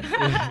 ways,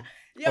 man.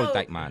 Yo, Old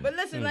dyke man. but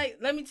listen, like,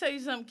 let me tell you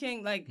something,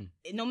 King. Like,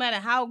 no matter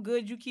how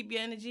good you keep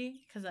your energy,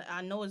 because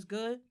I know it's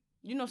good,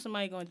 you know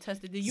somebody gonna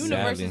test it. The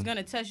universe Sadly. is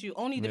gonna test you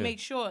only to Yeah. make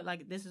sure,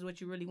 like, this is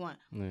what you really want.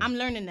 Yeah. I'm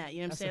learning that.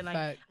 You know what I'm That's saying? a Like,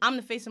 fact. I'm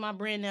the face of my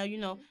brand now. You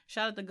know,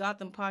 shout out to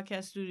Gotham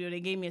Podcast Studio.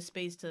 They gave me a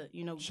space to,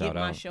 you know, Shout get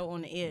my out. show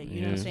on the air. You know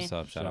Yeah. what I'm saying? What's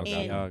up? Shout out to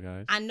And- y'all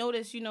guys. I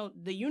noticed, you know,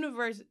 the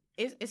universe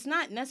it's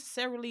not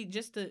necessarily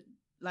just to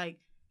like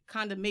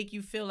kind of make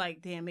you feel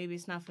like, damn, maybe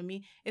it's not for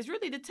me. It's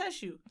really to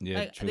test you. Yeah,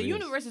 Like, truly the is.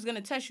 universe is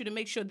gonna test you to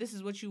make sure this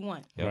is what you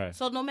want. Yep. Right.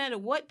 So no matter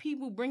what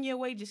people bring your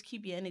way, just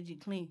keep your energy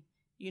clean.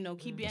 You know,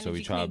 keep your energy So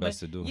we try clean. our best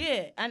But to do.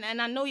 yeah, and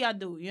I know y'all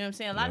do. You know what I'm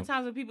saying? A lot of Yep.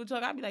 times when people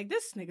talk, I be like,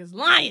 this nigga's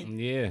lying.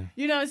 Yeah.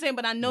 You know what I'm saying?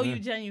 But I know Yeah. you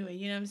genuine.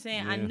 You know what I'm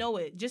saying? I Yeah. know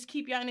it. Just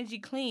keep your energy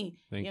clean.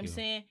 Thank you know what I'm you.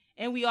 saying?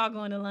 And we are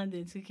going to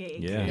London to K.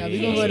 Yeah. Yeah, we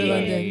gonna go to Yeah.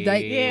 London.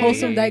 Dyke, Yeah.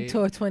 Wholesome Dyke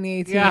Tour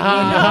 2018.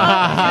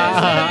 Yeah.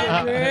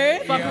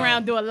 Fuck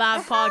around, do a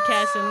live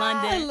podcast in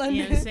London. You know what I'm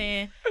London.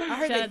 saying? I heard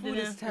Shout their out to food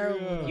is them.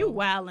 terrible. You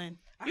wildin'.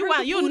 I You heard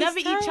wild. the You'll food is never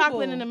eat chocolate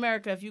terrible. in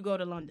America if you go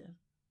to London.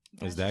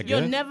 Is that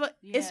You'll good? never.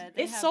 Yeah,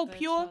 they It's have so good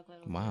pure.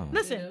 chocolate. Wow.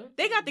 Listen, Yeah.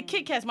 they got the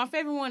Kit Kats. My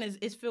favorite one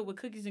is filled with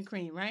cookies and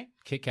cream, right?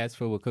 Kit Kats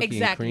filled with cookie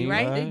Exactly, and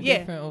cream. right? Right. Yeah,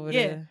 Different over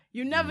yeah. there.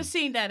 You never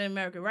seen that in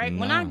America, right?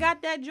 When I Nah.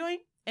 got that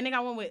joint, and they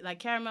got one with like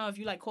caramel. If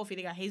you like coffee,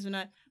 they got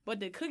hazelnut. But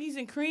the cookies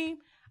and cream,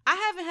 I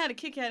haven't had a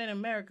Kit Kat in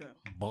America.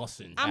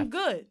 Boston. I'm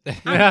good. I'm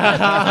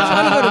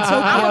trying to go to Tokyo.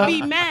 I'm gonna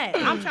be mad.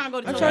 I'm trying to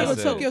go to I'm Tokyo. trying to go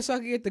That's to it. Tokyo so I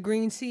can get the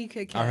green tea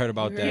Kit Kat. I heard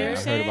about You that. You know I what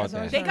I'm heard about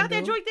saying? that. They got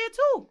that joint there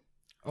too.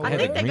 Oh, I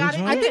think they got it.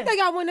 I think they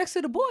got one next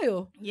to the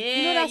Boyle. Yeah,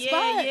 You know that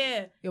spot?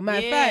 yeah. Yo,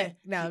 matter of fact,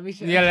 nah, let me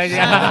show Yeah,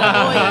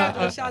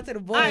 like- shout out to the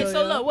Boyle. All right,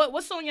 so yo. look,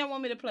 what song y'all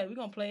want me to play? We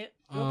gonna play it.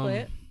 We'll play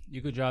it.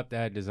 You could drop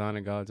that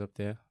Designer Gods up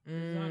there.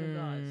 Designer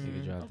Gods. You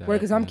could drop that. Word,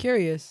 because I'm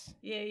curious.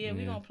 Yeah, we Yeah.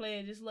 gonna play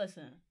it. Just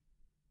listen.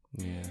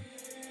 Yeah.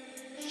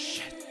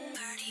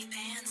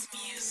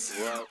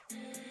 Well,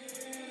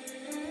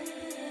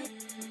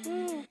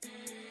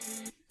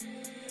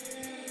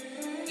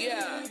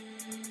 yeah.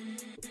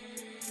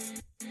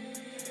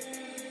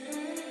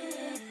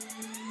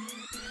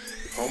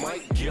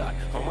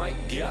 Oh my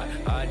God,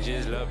 I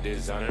just love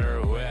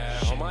designer wear.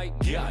 Oh my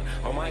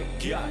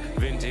God,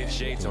 vintage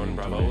shades on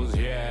Bravos,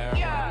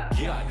 yeah.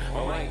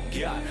 Oh my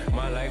God,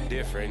 my life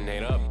different,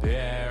 ain't up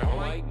there. Oh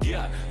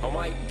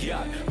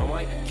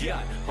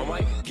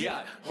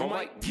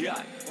my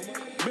God.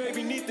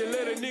 Baby, need to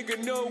let a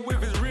nigga know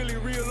if it's really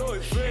real or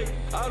it's fake.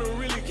 I don't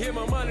really care,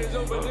 my mind is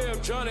over there.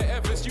 I'm trying to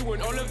FS you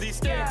in all of these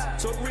states.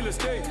 Talk real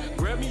estate,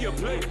 grab me a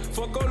plate.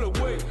 Fuck all the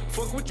way,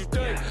 fuck what you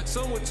think.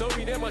 Someone told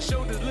me that my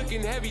shoulders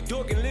looking heavy,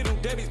 talking little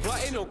Debbie's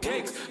plotting on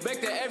cakes. Back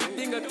to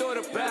everything I thought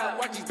about.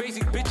 Watch these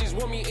basic bitches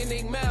want me in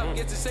their mouth.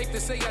 Guess it's safe to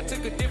say I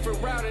took a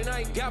different route. And I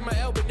ain't got my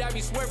L, but I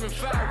be swerving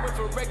foul. Went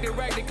for wreck the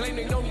rag, they claim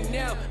they know me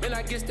now. Man,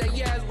 I guess that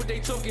yeah is what they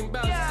talking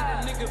about. See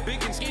the nigga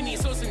big and skinny,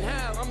 source and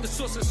how. I'm the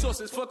source of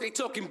sources, fuck they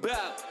talking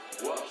about.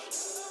 Whoa,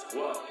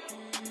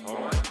 oh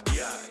my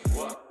God,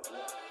 whoa,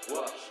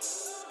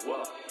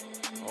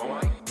 oh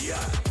my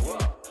God, whoa,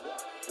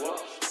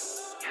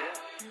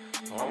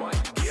 oh my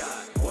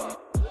God, whoa.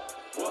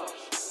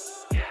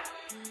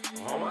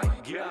 Oh my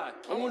God,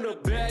 I want a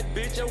bad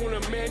bitch, I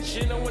want a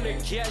mansion, I want to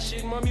cash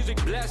it, my music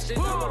blasting,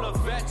 I want a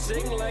fat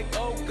sing like,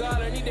 oh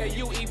God, I need that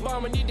UE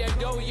bomb, I need that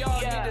dough, y'all,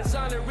 need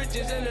designer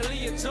riches and a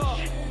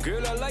leotard.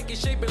 Girl, I like your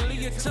shape and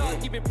leotard,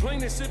 keep it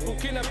plain and simple,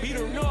 can I beat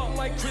or not?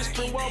 Like Chris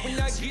Benoit, when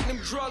I get them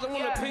draws, I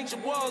want to paint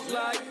your walls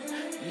like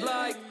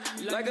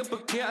a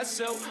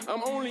Picasso.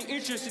 I'm only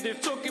interested in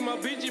talking my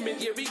Benjamin.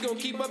 Yeah, we gon'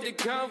 keep up the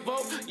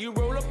convo. You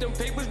roll up them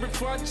papers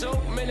before I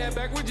told. Man, that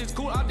backwards is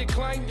cool, I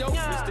decline though.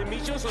 Mr.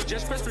 Micho, so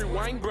just press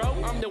rewind, bro.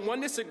 I'm the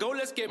one that's a go,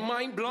 let's get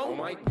mind blown. Oh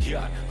my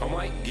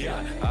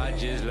God, I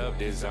just love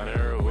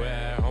designer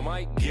wear. Oh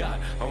my God,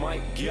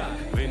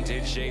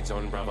 vintage shades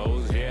on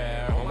Bravos,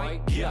 yeah. Oh my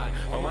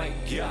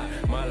God,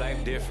 my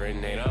life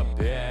different, ain't up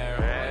there.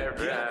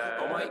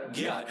 Oh my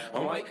God,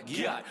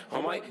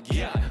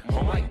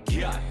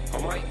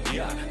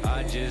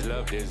 I just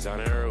love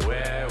designer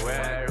wear. Oh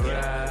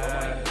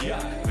my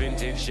God,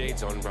 vintage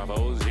shades on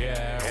Bravos,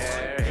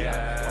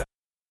 yeah.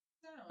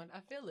 I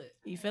feel it.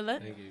 You feel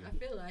it? Thank you. I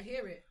feel it. I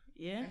hear it.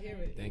 Yeah. I hear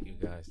it. Thank you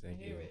guys. Thank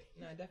I you. hear it.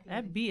 No, definitely.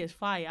 That beat is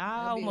fire. I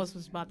That beat almost is-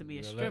 was about to be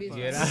a Yeah, let me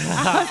stripper. get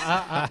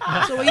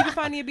out. So where you can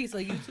find your beats,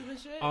 like YouTube and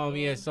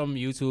shit? Yeah, some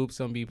YouTube,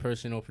 some be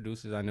personal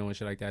producers I know and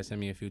shit like that. Send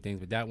me a few things,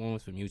 but that one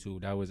was from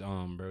YouTube. That was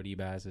Brody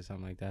Bass or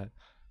something like that.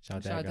 Shout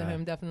out Shout out that to guy.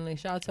 him, definitely.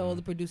 Shout out to all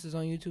the producers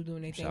on YouTube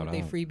doing their thing Shout with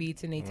their out. free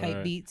beats and they tight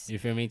Right. beats. You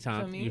feel me,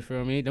 Tom? Feel me? You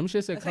feel me? Them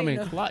shits are That's how you coming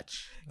know.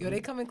 clutch. Yo, they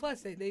come in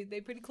clutch.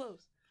 They pretty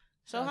close.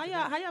 So Shout out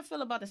to how y'all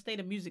feel about the state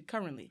of music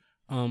currently?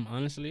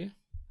 Honestly,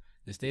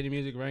 the state of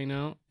music right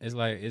now is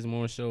like it's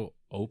more so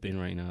open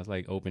right now. It's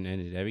like open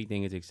ended.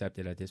 Everything is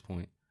accepted at this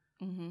point.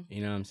 Mm-hmm.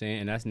 You know what I'm saying?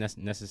 And that's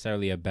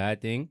necessarily a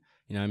bad thing.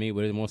 You know what I mean?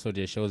 But it more so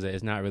just shows that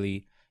it's not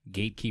really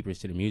gatekeepers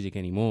to the music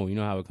anymore. You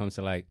know how it comes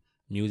to like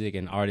music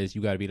and artists,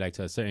 you got to be like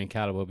to a certain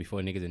caliber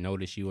before niggas will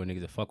notice you or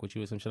niggas will fuck with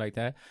you or some shit like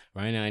that.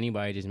 Right now,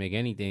 anybody just make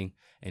anything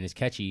and it's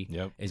catchy,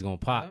 Yep. it's gonna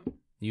pop.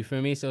 You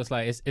feel me? So it's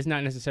like it's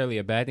not necessarily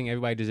a bad thing.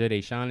 Everybody deserve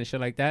they shine and shit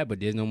like that, but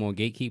there's no more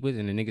gatekeepers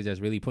and the niggas that's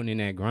really putting in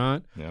that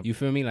grind. Yep. You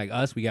feel me? Like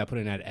us, we got put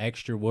in that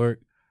extra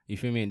work. You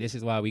feel me? And this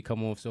is why we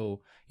come off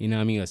so, you know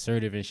what I mean,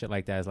 assertive and shit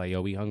like that. It's like,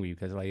 yo, we hungry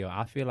because like, yo,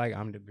 I feel like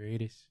I'm the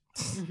greatest.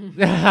 should.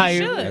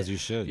 As you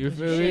should. You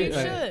feel Yeah, me? you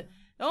Like, should.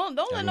 Don't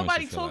let Everyone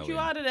nobody should feel talk that you way.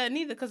 out of that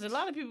neither, because a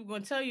lot of people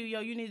gonna tell you, yo,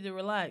 you need to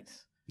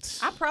relax.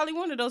 I'm probably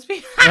one of those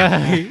people.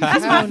 That's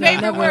That's I my don't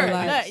favorite never word.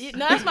 relax.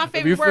 No, that's my You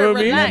favorite feel word.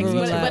 me? Relax, Never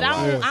but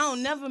relax. I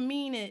don't never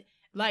mean it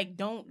like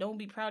don't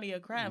be proud of your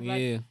craft.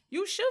 Like yeah.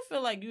 you should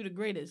feel like you the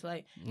greatest.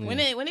 Like Yeah.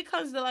 when it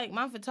comes to like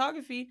my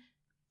photography,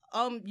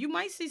 you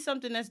might see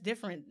something that's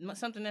different,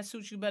 something that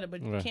suits you better,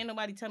 but Right. can't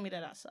nobody tell me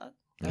that I suck.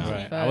 That's a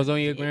Right. fact. I was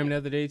on your gram the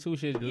other day too.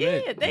 Shit, Yeah,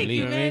 lit. thank you,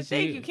 know what I man. mean?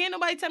 Thank Shit. you. Can't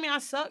nobody tell me I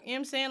suck. You know what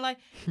I'm saying? Like,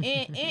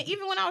 and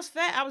even when I was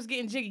fat, I was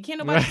getting jiggy. Can't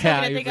nobody Right,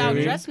 tell me that you they feel gotta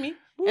me? dress me,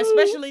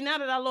 especially now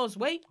that I lost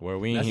weight. Where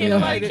we ain't That's here.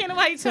 Can't Yeah. nobody tell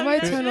me Somebody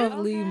that turn shit. off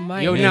Lee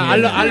Mike. Yo, Yeah, nah,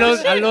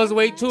 yeah, I lost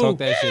weight too. Talk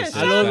that shit. Yeah, sis.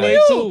 I lost Shout weight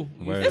out. too.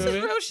 Word. This You is feel me?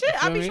 real shit. I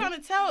feel be me? trying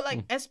to tell, like,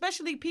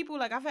 especially people,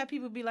 like, I've had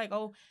people be like,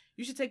 oh,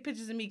 you should take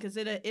pictures of me because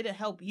it'll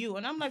help you.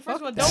 And I'm like,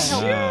 first of all, don't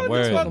help Nah, me.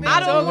 word. I don't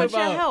talking want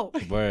your about?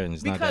 help. Word,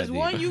 it's not Because that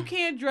one, deep. you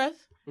can't dress.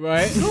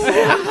 Right?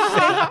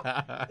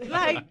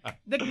 Like,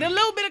 the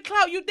little bit of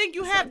clout you think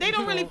you have, they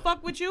don't really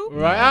fuck with you.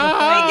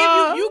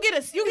 Right? They give you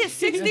get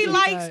 60 That's a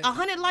likes, fact.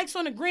 100 likes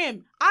on the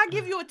gram. I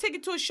give you a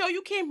ticket to a show.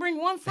 You can't bring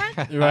one friend.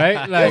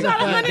 Right? Like, got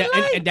 100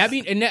 and that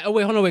be, and that,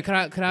 wait, hold on, wait, can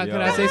I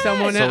Yo. say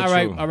something on that? So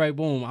true. All right,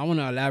 boom. I want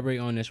to elaborate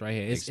on this right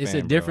here. It's a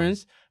Expand, bro.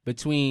 difference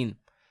between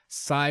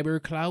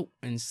cyber clout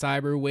and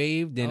cyber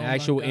wave than Oh my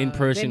actual God.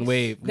 in-person Then-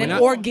 wave. Then When I-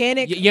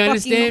 organic. you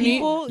understand fucking me?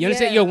 people? You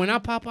understand? Yeah. Yo, when I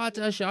pop out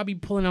to that shit, I'll be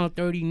pulling out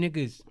 30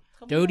 niggas.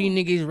 30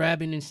 niggas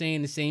rapping and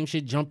saying the same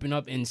shit, jumping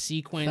up in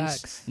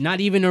sequence. Facts.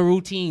 Not even a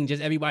routine,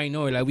 just everybody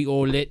know it. Like, we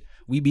all lit.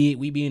 We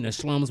be in the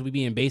slums. We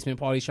be in basement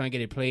parties trying to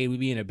get it played. We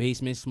be in a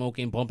basement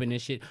smoking, bumping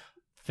this shit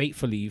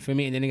faithfully. You feel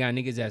me? And then they got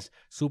niggas that's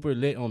super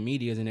lit on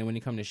medias. And then when they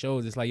come to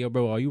shows, it's like, yo,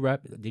 bro, are you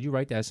rap? Did you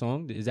write that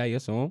song? Is that your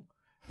song?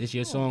 This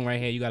your song right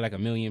here. You got like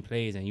 1 million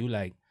plays and you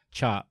like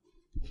chop.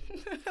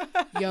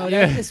 Yo,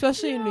 Yeah.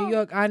 especially in New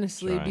York,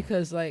 honestly, Trying.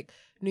 because like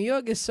New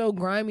York is so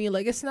grimy.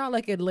 Like it's not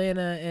like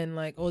Atlanta and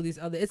like all these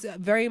other. It's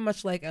very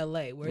much like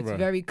LA, where it's Right.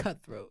 very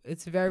cutthroat.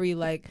 It's very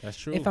like That's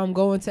true. if I'm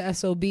going to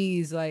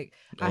SOBs, like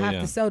I Oh, have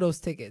yeah. to sell those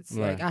tickets.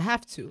 Right. Like I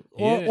have to,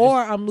 Yeah,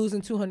 or I'm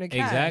losing 200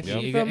 cash.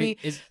 Exactly. You feel me?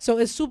 It's- So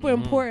it's super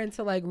Mhm. important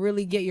to like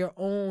really get your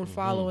own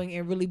following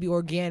and really be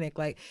organic.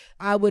 Like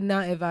I would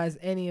not advise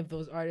any of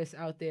those artists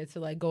out there to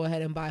like go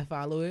ahead and buy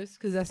followers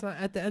because that's not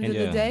at the end of the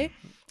Yeah. day.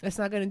 That's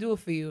not gonna do it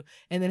for you.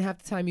 And then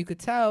half the time you could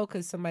tell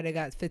because somebody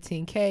got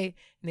 15K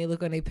and they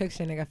look on their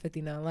picture and they got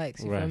 59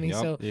 likes. You feel Right. me?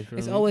 Yup. So You feel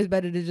it's me? always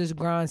better to just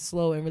grind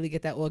slow and really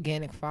get that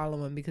organic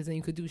following because then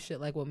you could do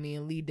shit like what me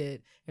and Lee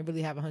did and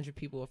really have 100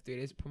 people off 3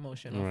 days of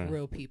promotion Right. off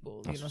real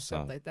people, That's you know, what's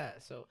stuff up. like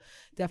that. So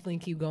definitely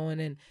keep going.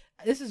 And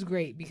this is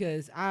great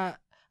because I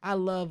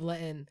love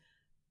letting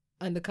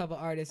undercover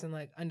artists and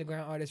like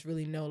underground artists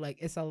really know like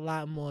it's a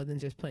lot more than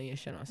just putting your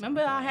shit on. Remember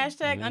our SoundCloud.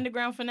 hashtag Mhm.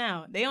 underground for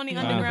now? They only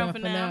Wow. underground for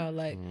now.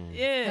 Like Mm.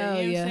 Yeah.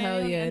 hell you know yeah, what I'm hell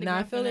saying? yeah. Now I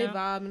Underground feel for they now.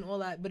 vibe and all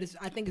that, but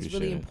I think it's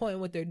really Appreciate it. important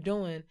what they're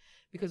doing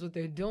because what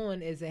they're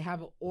doing is they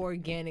have an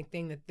organic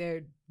thing that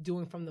they're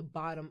doing from the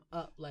bottom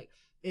up. Like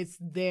it's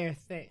their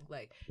thing.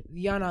 Like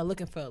y'all not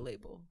looking for a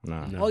label.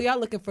 Nah. No. All y'all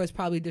looking for is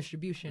probably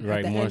distribution Right,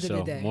 at the more end so.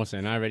 of the day. More so.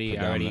 And I already got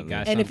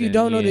Predominantly. And if you something,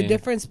 don't know the yeah.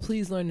 difference,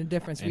 please learn the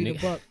difference. And Read a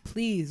they- book.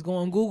 Please go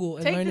on Google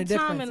and Take learn the the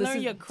time difference. and This learn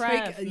is- your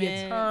craft, take man.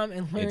 your time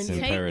and learn It's your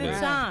imperative. Take the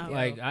craft. time. yo.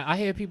 Like I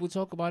hear people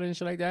talk about it and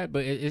shit like that,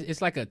 but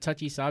it's like a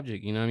touchy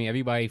subject. You know what I mean?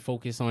 Everybody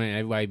focus on it.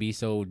 Everybody be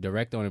so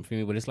direct on it for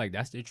me, but it's like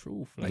that's the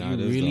truth. Like Nah, you it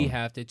is, really though.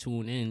 have to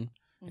tune in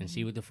and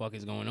see what the fuck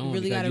is going on You really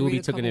because gotta you will read be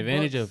a taken couple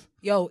advantage books. of.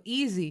 Yo,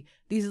 easy.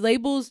 These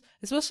labels,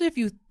 especially if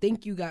you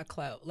think you got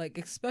clout, like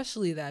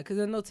especially that, because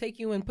then they'll take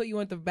you and put you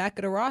at the back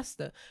of the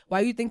roster.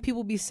 Why you think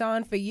people be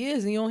signed for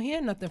years and you don't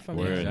hear nothing from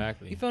them? Word.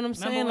 Exactly. You feel what I'm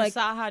Remember saying? when Like,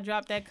 Saha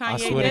dropped that Kanye I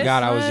swear to diss?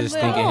 God, I was son, just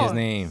like, thinking come his on.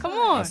 name. Come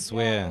on. I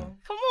swear.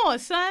 Come on,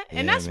 son.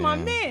 And Yeah, that's my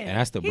man. man. And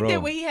that's the He bro. did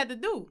what he had to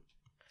do.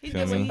 He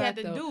Feel did what me? he had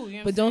to Fact, do. though. You know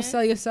but what don't I'm sell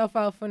saying? yourself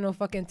out for no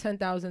fucking $10,000,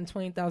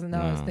 $20,000.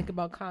 Nah. Think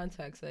about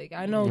context. Like,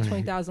 I know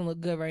 $20,000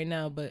 look good right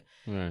now, but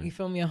Right. you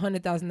feel me?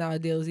 $100,000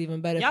 deal is even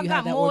better Y'all if you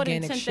have got that more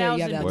than organic shit. You have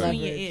 10,000 that between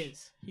leverage. your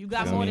ears. You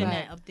got Feel more me? than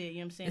that up there. You know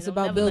what I'm saying? It's Don't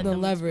about never let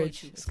building them exploit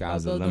leverage. you. It's Sky's about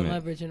the building limit.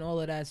 leverage and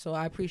all of that. So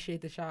I appreciate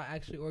that y'all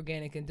actually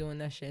organic and doing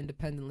that shit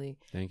independently.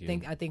 Thank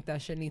you. I think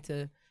that should need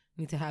to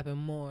happen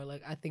more.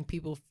 Like I think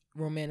people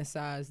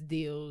romanticize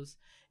deals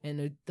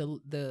and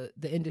the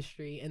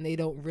industry and they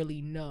don't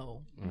really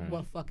know Right.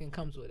 what fucking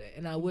comes with it.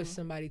 And I wish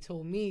somebody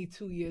told me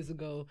 2 years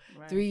ago,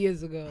 Right. 3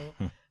 years ago,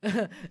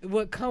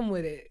 what come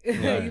with it.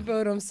 Yeah. You feel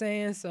what I'm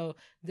saying? So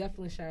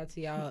definitely shout out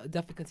to y'all.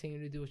 Definitely continue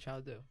to do what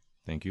y'all do.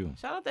 Thank you.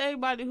 Shout out to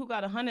everybody who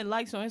got 100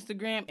 likes on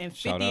Instagram and 50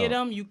 Shout of out.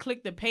 them. You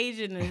click the page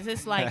and it's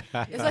just like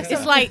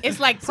It's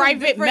like private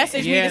different-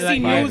 message me Yeah, to like see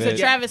news private. of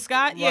Travis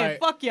Scott. Yeah, Right.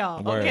 fuck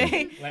y'all. Word.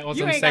 Okay, Like on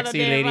You some ain't got no sexy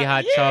damn lady right-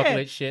 hot Yeah.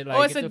 chocolate shit. Like,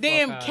 or it's get a the fuck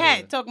damn outta cat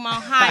here. talking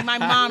about hi, my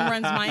mom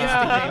runs my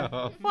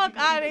Instagram. Fuck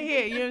out of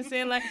here. You know what I'm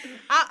saying? Like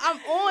I'm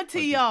on to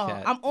Fucking y'all.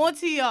 cat. I'm on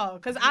to y'all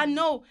because I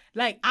know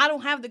like I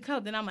don't have the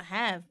clout that I'ma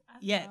have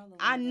yet. follow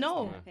I those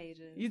know. cat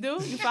pages. You do?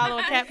 You follow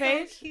a cat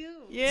page? So cute.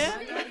 Yeah.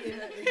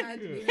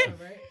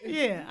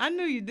 Yeah, I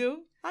knew you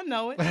do. I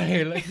know it.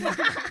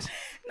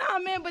 Nah,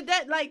 man, but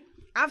that like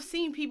I've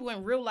seen people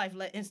in real life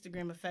let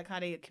Instagram affect how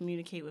they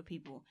communicate with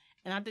people,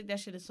 and I think that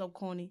shit is so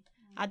corny.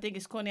 I think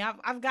it's corny.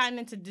 I've gotten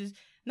into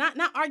not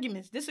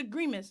arguments,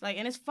 disagreements, like,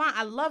 and it's fine.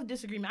 I love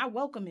disagreement. I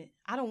welcome it.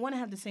 I don't want to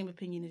have the same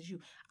opinion as you.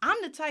 I'm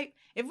the type.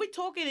 If we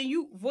talking and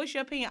you voice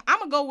your opinion, I'm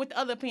gonna go with the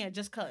other opinion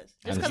just cause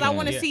I Understand.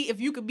 want to Yeah. see if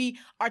you could be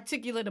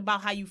articulate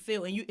about how you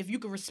feel and if you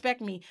could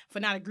respect me for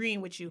not agreeing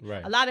with you.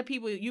 Right. A lot of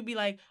people you be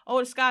like, oh,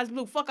 the sky's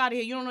blue. Fuck out of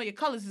here. You don't know your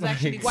colors is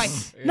actually Right.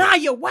 white. Yeah. Nah,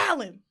 you're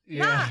wildin'.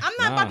 Yeah. Nah, I'm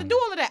not about to Nah. do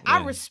all of that. I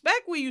Yeah.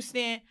 respect where you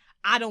stand.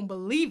 I don't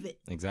believe it.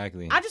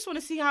 Exactly. I just want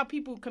to see how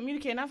people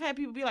communicate. And I've had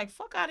people be like,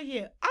 fuck out of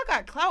here. I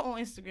got clout on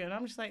Instagram. And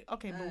I'm just like,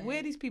 okay, but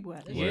where are these people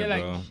at? Yeah, Word,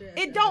 like bro.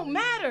 It don't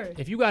matter.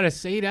 if you gotta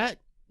say that,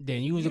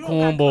 then you was a You don't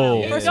got cornball. clout.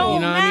 It You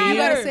don't know what I mean? You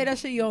matter. gotta say that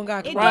shit. You don't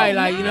got It clout. Right, don't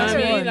like you know what I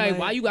matter. mean? Like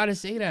why you gotta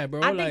say that, bro?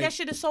 I think like, that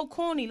shit is so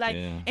corny. Like,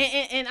 Yeah.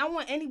 and I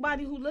want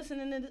anybody who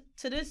listening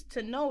to this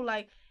to know,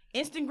 like,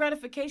 instant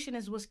gratification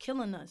is what's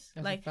killing us.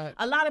 That's a like, fact.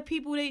 a lot of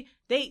people,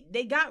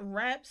 they got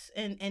raps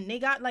and they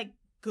got, like,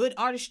 good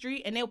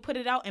artistry, and they'll put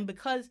it out, and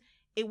because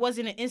it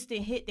wasn't an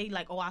instant hit, they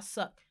like, oh, I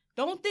suck.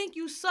 Don't think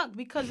you suck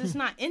because it's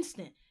not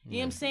instant. You know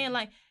what I'm saying?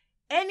 Like,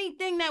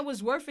 anything that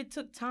was worth it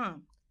took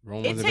time.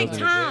 Rome It wasn't take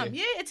built in a time. day.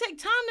 Yeah, it take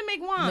time to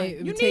make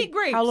wine. You take- need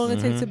grapes. How long it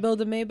takes to Mhm.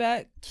 build a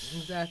Maybach?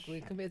 Exactly.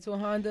 Compared to a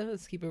Honda,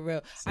 let's keep it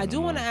real. I do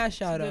want to ask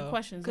y'all Good though,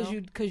 questions, because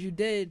though. you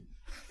did.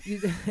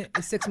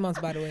 It's 6 months,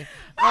 by the way.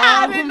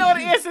 I didn't know the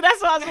answer.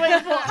 That's what I was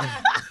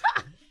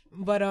waiting for.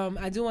 But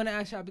I do want to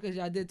ask y'all, because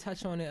y'all did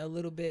touch on it a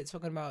little bit,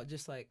 talking about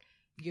just like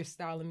your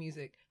style of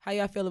music. How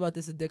y'all feel about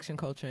this addiction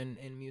culture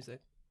in music?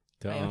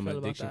 The How y'all feel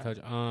about addiction that?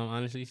 culture.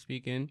 Honestly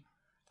speaking,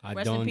 I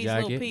Rest in don't peace,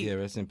 jack Lil it. Peep. Yeah,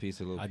 rest in peace,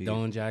 Lil I Peep.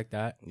 don't jack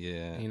that.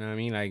 Yeah. You know what I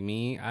mean? Like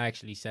me, I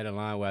actually said a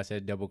line where I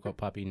said double cup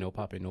poppy, no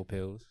popping, no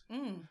pills.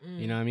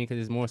 You know what I mean? Because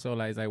it's more so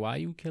like, it's like, why are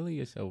you killing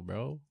yourself,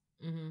 bro?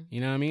 Mm-hmm. You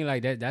know what I mean?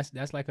 Like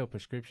that's like a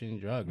prescription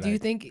drug. Do you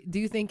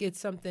think it's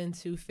something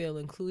to feel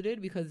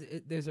included because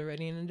there's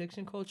already an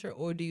addiction culture,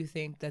 or do you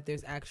think that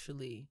there's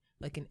actually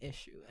like an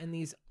issue and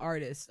these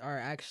artists are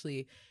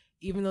actually,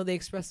 even though they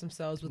express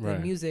themselves with their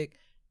Right. music,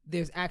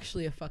 there's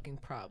actually a fucking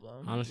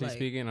problem? Honestly Like,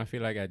 speaking, I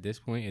feel like at this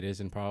point it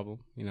isn't a problem.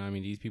 You know what I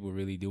mean? These people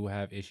really do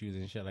have issues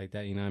and shit like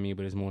that. You know what I mean?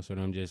 But it's more so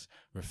them just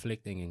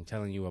reflecting and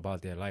telling you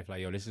about their life.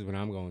 Like, yo, this is what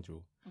I'm going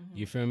through.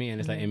 You feel me? And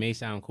it's like, it may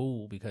sound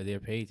cool because they're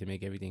paid to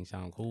make everything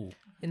sound cool.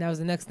 And that was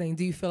the next thing.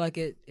 Do you feel like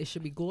it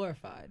should be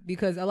glorified?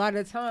 Because a lot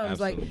of the times,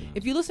 like, Absolutely.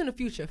 if you listen to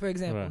Future, for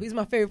example, Right. he's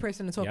my favorite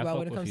person to talk Yeah, I about fuck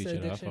when it with comes to Future,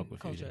 though. I addiction fuck with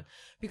culture. Future.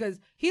 Because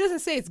he doesn't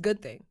say it's a good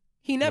thing.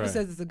 He never Right.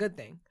 says it's a good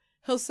thing.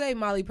 He'll say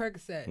Molly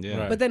Percocet. Yeah.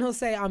 Right. But then he'll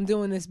say, I'm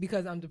doing this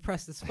because I'm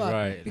depressed as fuck.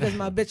 Right. Because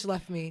my bitch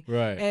left me.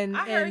 Right. And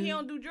I heard and he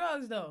don't do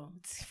drugs though.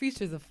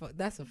 Future's a fuck.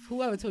 That's a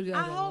whoever told you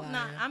that. I was a hope liar.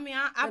 not. I mean,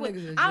 I That would.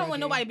 nigga's a I don't drug want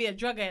nobody to addict. be a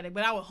drug addict,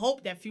 but I would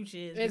hope that Future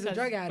is. It's a because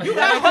drug addict. You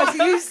got, you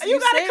got a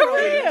saying all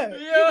career. that.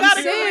 You got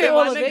a Saying career,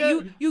 all my of it.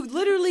 nigga. You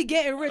literally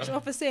getting rich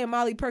off of saying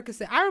Molly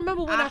Percocet. I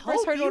remember when I I first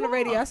hope heard it on the you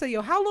radio. are. I said,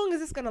 "Yo, how long is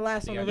this gonna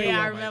last on the Yeah, radio?"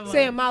 I remember.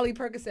 saying Molly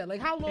Percocet.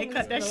 Like, how long They is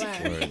cut this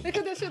that gonna shit. last? They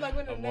cut that shit like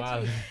within the next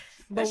Wow. week.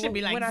 But should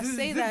be like when I zzz,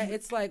 say zzz. that,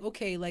 it's like,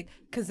 okay, like,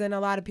 because then a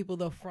lot of people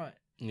they'll front.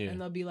 Yeah.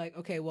 And they'll be like,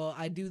 okay, well,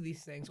 I do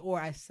these things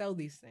or I sell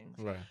these things.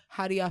 Right.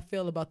 How do y'all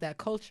feel about that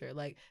culture?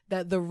 Like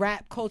that the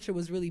rap culture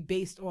was really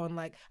based on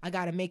like, I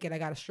gotta make it, I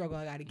gotta struggle,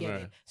 I gotta get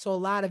Right. it. So a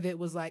lot of it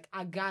was like,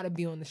 I gotta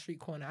be on the street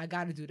corner, I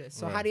gotta do this.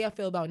 So how Right. do y'all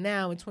feel about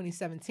now in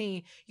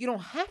 2017? You don't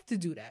have to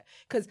do that.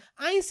 Cause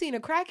I ain't seen a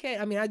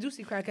crackhead. I mean, I do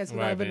see crackheads who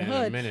Right, live in the but in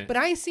a hood, minute. but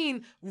I ain't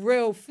seen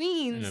real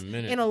fiends In a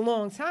minute. in a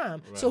long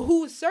time. Right. So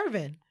who's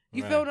serving?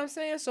 You feel Right. what I'm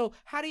saying? So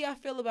how do y'all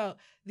feel about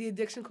the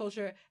addiction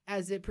culture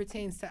as it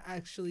pertains to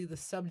actually the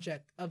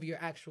subject of your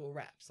actual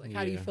raps? Like,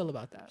 how do you Yeah. feel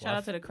about that? Shout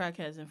out to the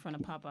crackheads in front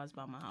of Popeyes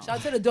by my house. Shout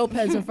out to the dope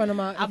heads in front of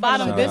my. I buy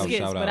them Shout out, biscuits,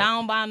 shout but out. I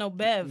don't buy no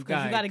bev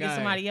because you Guy, got to get guy.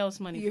 somebody else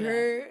money. You for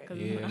heard? That. 'Cause-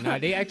 Yeah, nah,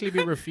 they actually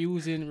be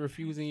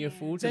refusing your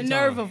food. The sometimes.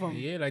 nerve of them.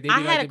 Yeah, like they I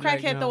be had like, a they be like,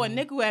 crackhead nah. throw a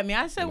nickel at me.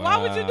 I said, "Why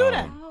would you do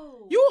that?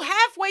 You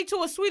halfway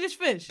to a Swedish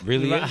fish.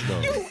 Really Right. is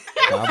though. You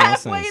God,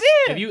 halfway nonsense.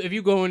 there. If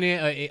you go in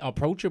there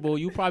approachable,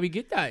 you probably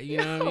get that. You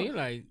know what I mean?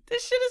 Like,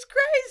 This shit is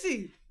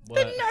crazy. The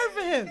But- nerve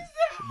of him.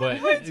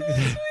 but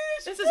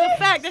This is a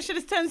fact. That shit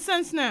is 10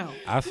 cents now.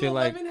 I feel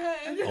like Lemon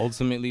head.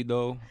 ultimately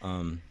though,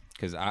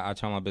 because I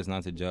try my best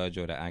not to judge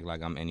or to act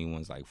like I'm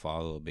anyone's like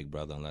father or big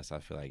brother unless I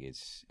feel like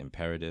it's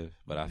imperative.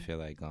 But I feel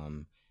like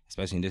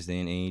especially in this day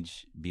and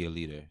age, be a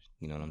leader.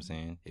 You know what I'm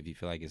saying? If you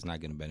feel like it's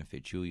not going to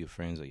benefit you, your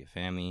friends, or your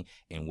family,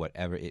 and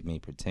whatever it may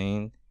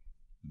pertain,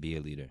 be a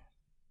leader.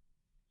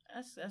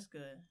 That's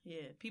good.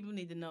 Yeah, people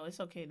need to know it's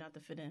okay not to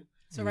fit in.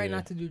 It's all right Yeah.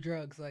 not to do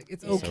drugs. Like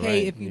it's It's okay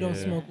alright. if you don't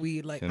Yeah. smoke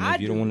weed. Like And I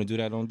if you do, don't want to do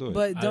that, don't do it.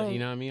 but don't. you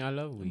know what I mean? I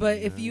love weed. but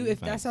you if know you what I mean? if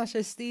that's not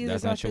your steez,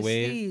 That's that's not not your your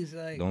wave, steez.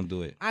 Like don't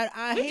do it.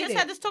 I We hate just it.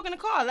 had this talk in the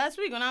car last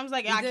week, and I was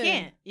like, We I did.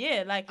 can't.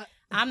 Yeah, like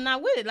I'm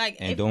not with it. Like,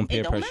 And if, don't it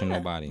peer pressure matter.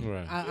 nobody.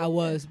 Right. I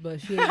was, but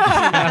shit. I'm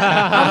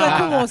like,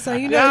 come on, son.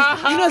 You know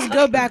it's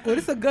good backward.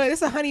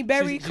 It's a honey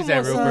berry. She Come said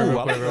on, real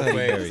son. quick, real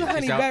quick. It's a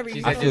honey berry.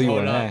 She I said, feel just you hold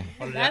on up. that.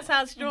 Hold it That's up.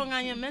 how strong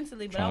I am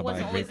mentally, but I Trying to buy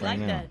wasn't a always grape right like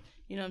now. that.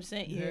 You know what I'm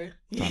saying?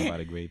 Yeah. Talking about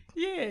a grape.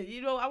 Yeah,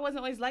 you know, I wasn't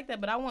always like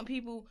that, but I want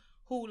people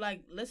who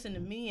like listen to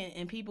me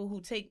and people who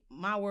take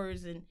my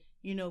words and,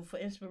 you know, for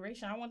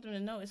inspiration. I want them to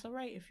know it's all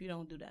right if you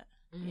don't do that.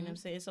 You know what I'm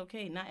saying? It's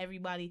okay. Not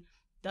everybody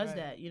does Right.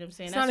 that. You know what I'm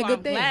saying? It's That's not a why good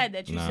I'm thing. glad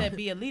that you Nah. said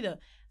be a leader.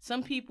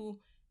 Some people,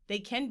 they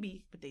can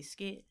be, but they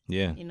scared.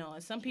 Yeah. You know,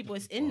 and some people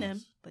it's in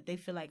them, but they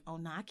feel like, oh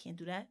no, I can't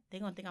do that. They're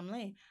gonna think I'm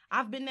lame.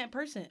 I've been that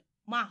person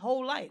my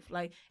whole life.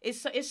 Like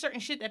it's certain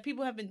shit that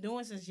people have been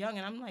doing since young,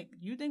 and I'm like,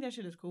 you think that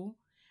shit is cool?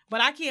 But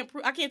I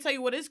can't tell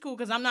you what is cool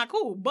because I'm not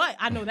cool. But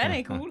I know that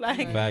ain't cool.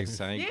 Like Facts.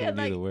 I ain't yeah, cool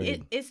like either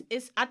word.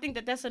 it's. I think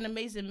that's an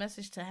amazing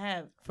message to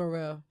have. For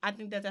real. I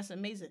think that's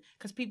amazing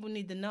because people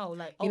need to know,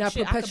 like, oh You're not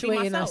shit, I could be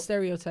perpetuating that myself.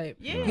 stereotype.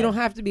 Yeah. You don't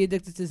have to be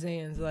addicted to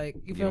Xans. Like,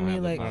 you feel don't me?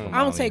 have to Like, pop I don't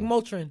Molly. take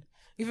Motrin.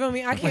 You feel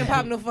me? I can't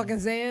pop no fucking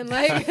Xan.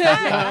 Like,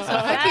 That's a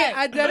I can't. fact.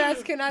 I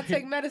deadass cannot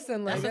take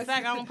medicine. Like, That's a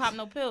fact. I don't pop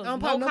no pills. I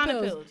don't no pop no kind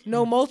pills. of pills.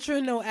 No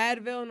Motrin, no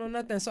Advil, no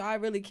nothing. So I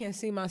really can't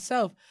see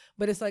myself.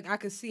 But it's like I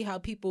could see how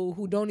people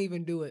who don't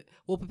even do it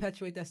will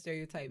perpetuate that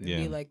stereotype and Yeah.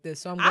 be like this.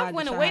 So I'm glad I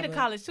went that y'all away have to a-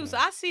 college too, so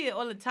I see it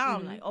all the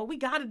time. Like, oh, we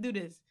gotta do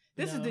this.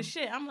 This is the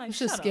shit. I'm like, Them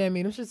shut shit up. scare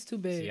me. Them shit's too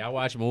big. See, I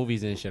watch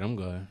movies and shit. I'm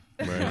good.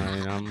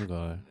 I'm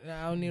good.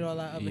 I don't need all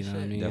that other You know shit.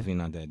 what I mean? Definitely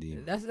not that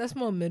deep. That's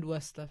more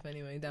Midwest stuff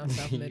anyway. Down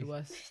south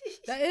Midwest.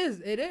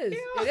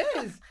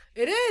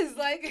 It is.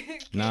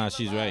 Like Nah,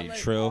 she's right. like,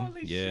 Trill,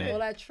 holy yeah. all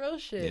that trill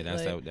shit. Yeah,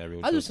 that's like, that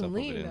real I'll do trill some stuff over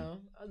lean there. though.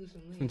 I'll do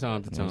some lean. From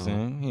time to You know what I'm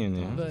time. saying? Here and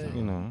there, But-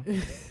 you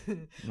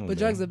know. But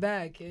drugs are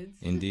bad, kids.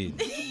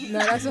 Indeed. No,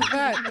 that's a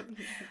fact.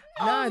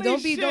 Nah, Holy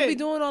don't be shit.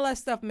 doing all that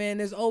stuff, man.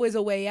 There's always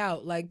a way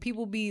out. Like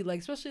people be like,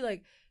 especially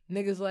like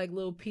niggas like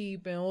Lil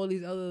Peep and all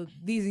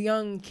these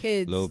young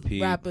kids, Lil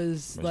Peep,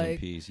 rappers, Rest like in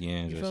peace.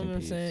 Yams, you rest feel in what I'm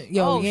peace. saying?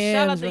 Yo, Oh, Yams,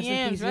 shout out to rest in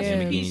Yams. peace, Rest in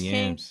Yams. peace, King.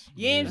 Yams.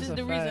 Yams That's is a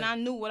the reason fact. I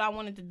knew what I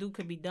wanted to do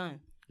could be done.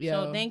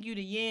 Yo. So thank you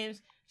to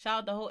Yams. Shout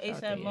out the whole Shout out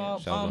to ASAP Yams.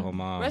 mob. Shout out to whole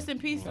mob. Rest in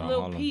peace to Shout out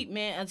Lil Harlem. Peep,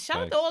 man. And shout out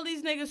Facts. to all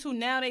these niggas who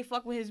now they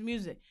fuck with his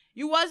music.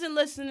 You wasn't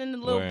listening to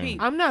Lil Word.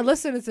 Peep. I'm not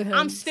listening to him.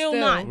 I'm still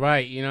not.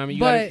 Right, you know what I mean?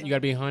 But- You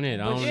gotta be 100.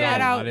 I don't know.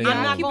 Shout out, I didn't I'm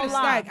know. not keep gonna it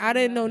lie. stacked. I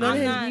didn't know none I'm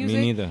of not. his Me music.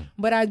 neither.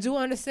 But I do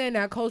understand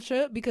that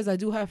culture because I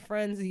do have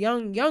friends,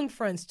 young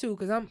friends too.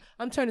 Because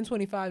I'm turning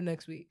 25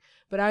 next week.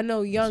 But I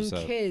know young what's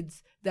up.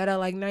 kids that are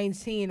like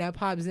 19 that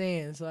pop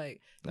Zans,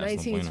 like That's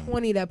 19, no bueno.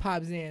 20 that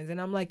pop Zans,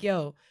 and I'm like,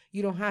 yo,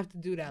 you don't have to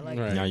do that. Like,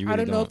 Right. Nah, you I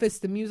really don't know if it's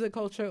the music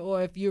culture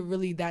or if you're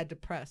really that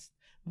depressed,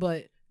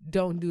 but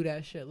don't do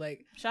that shit.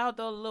 Like, Shout out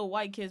to all the little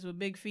white kids with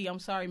big feet. I'm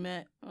sorry,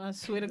 Matt. I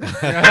swear to God.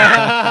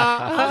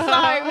 I'm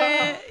sorry,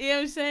 man. You know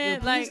what I'm saying?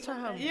 Yo, Like, please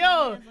tell him.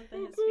 yo, Looked at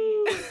his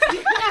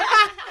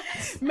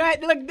feet.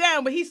 Matt look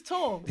down, but he's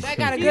tall. that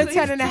got a He's- good he's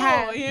 10 and a tall,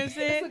 half. You know what I'm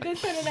saying? It's a good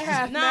 10 and a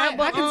half. Nah, Nah,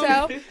 but, I can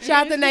tell. you Shout out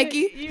know to what I'm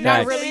Nike. saying? You know Not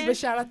what I'm really, saying? but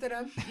shout out to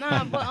them.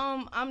 Nah, but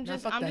I'm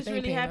just fuck that. just They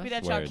really ain't happy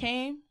paying that y'all Word.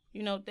 came.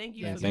 You know, thank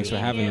you Yeah, for thanks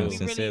being for having here. us, We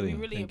sincerely.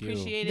 really Thank you.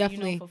 appreciate it.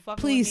 Definitely. You know, for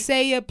fucking Please with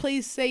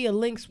say your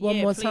links one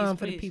Yeah, more please, time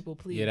for the please. people,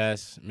 please. Yeah,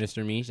 that's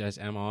Mr. Meach. That's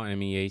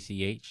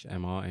MRMEACH.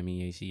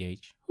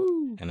 MRMEACH.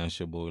 And that's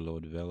your boy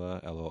Lord Villa,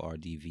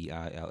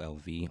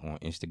 LORDVILLV on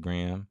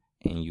Instagram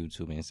and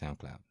YouTube and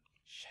SoundCloud.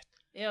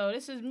 me. Yo,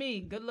 this is me,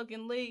 Good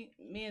Looking Lee.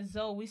 Me and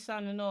Zoe, we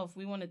signing off.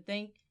 We want to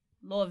thank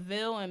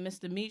Lordville and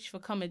Mr. Meach for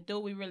coming through.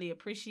 We really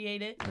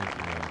appreciate it.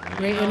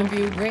 Great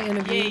interview, great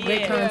Yeah,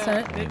 great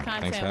content. Good Thanks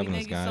content. for We having us,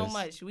 thank you so guys.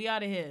 much. We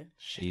out of here.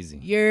 Easy.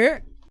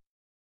 You're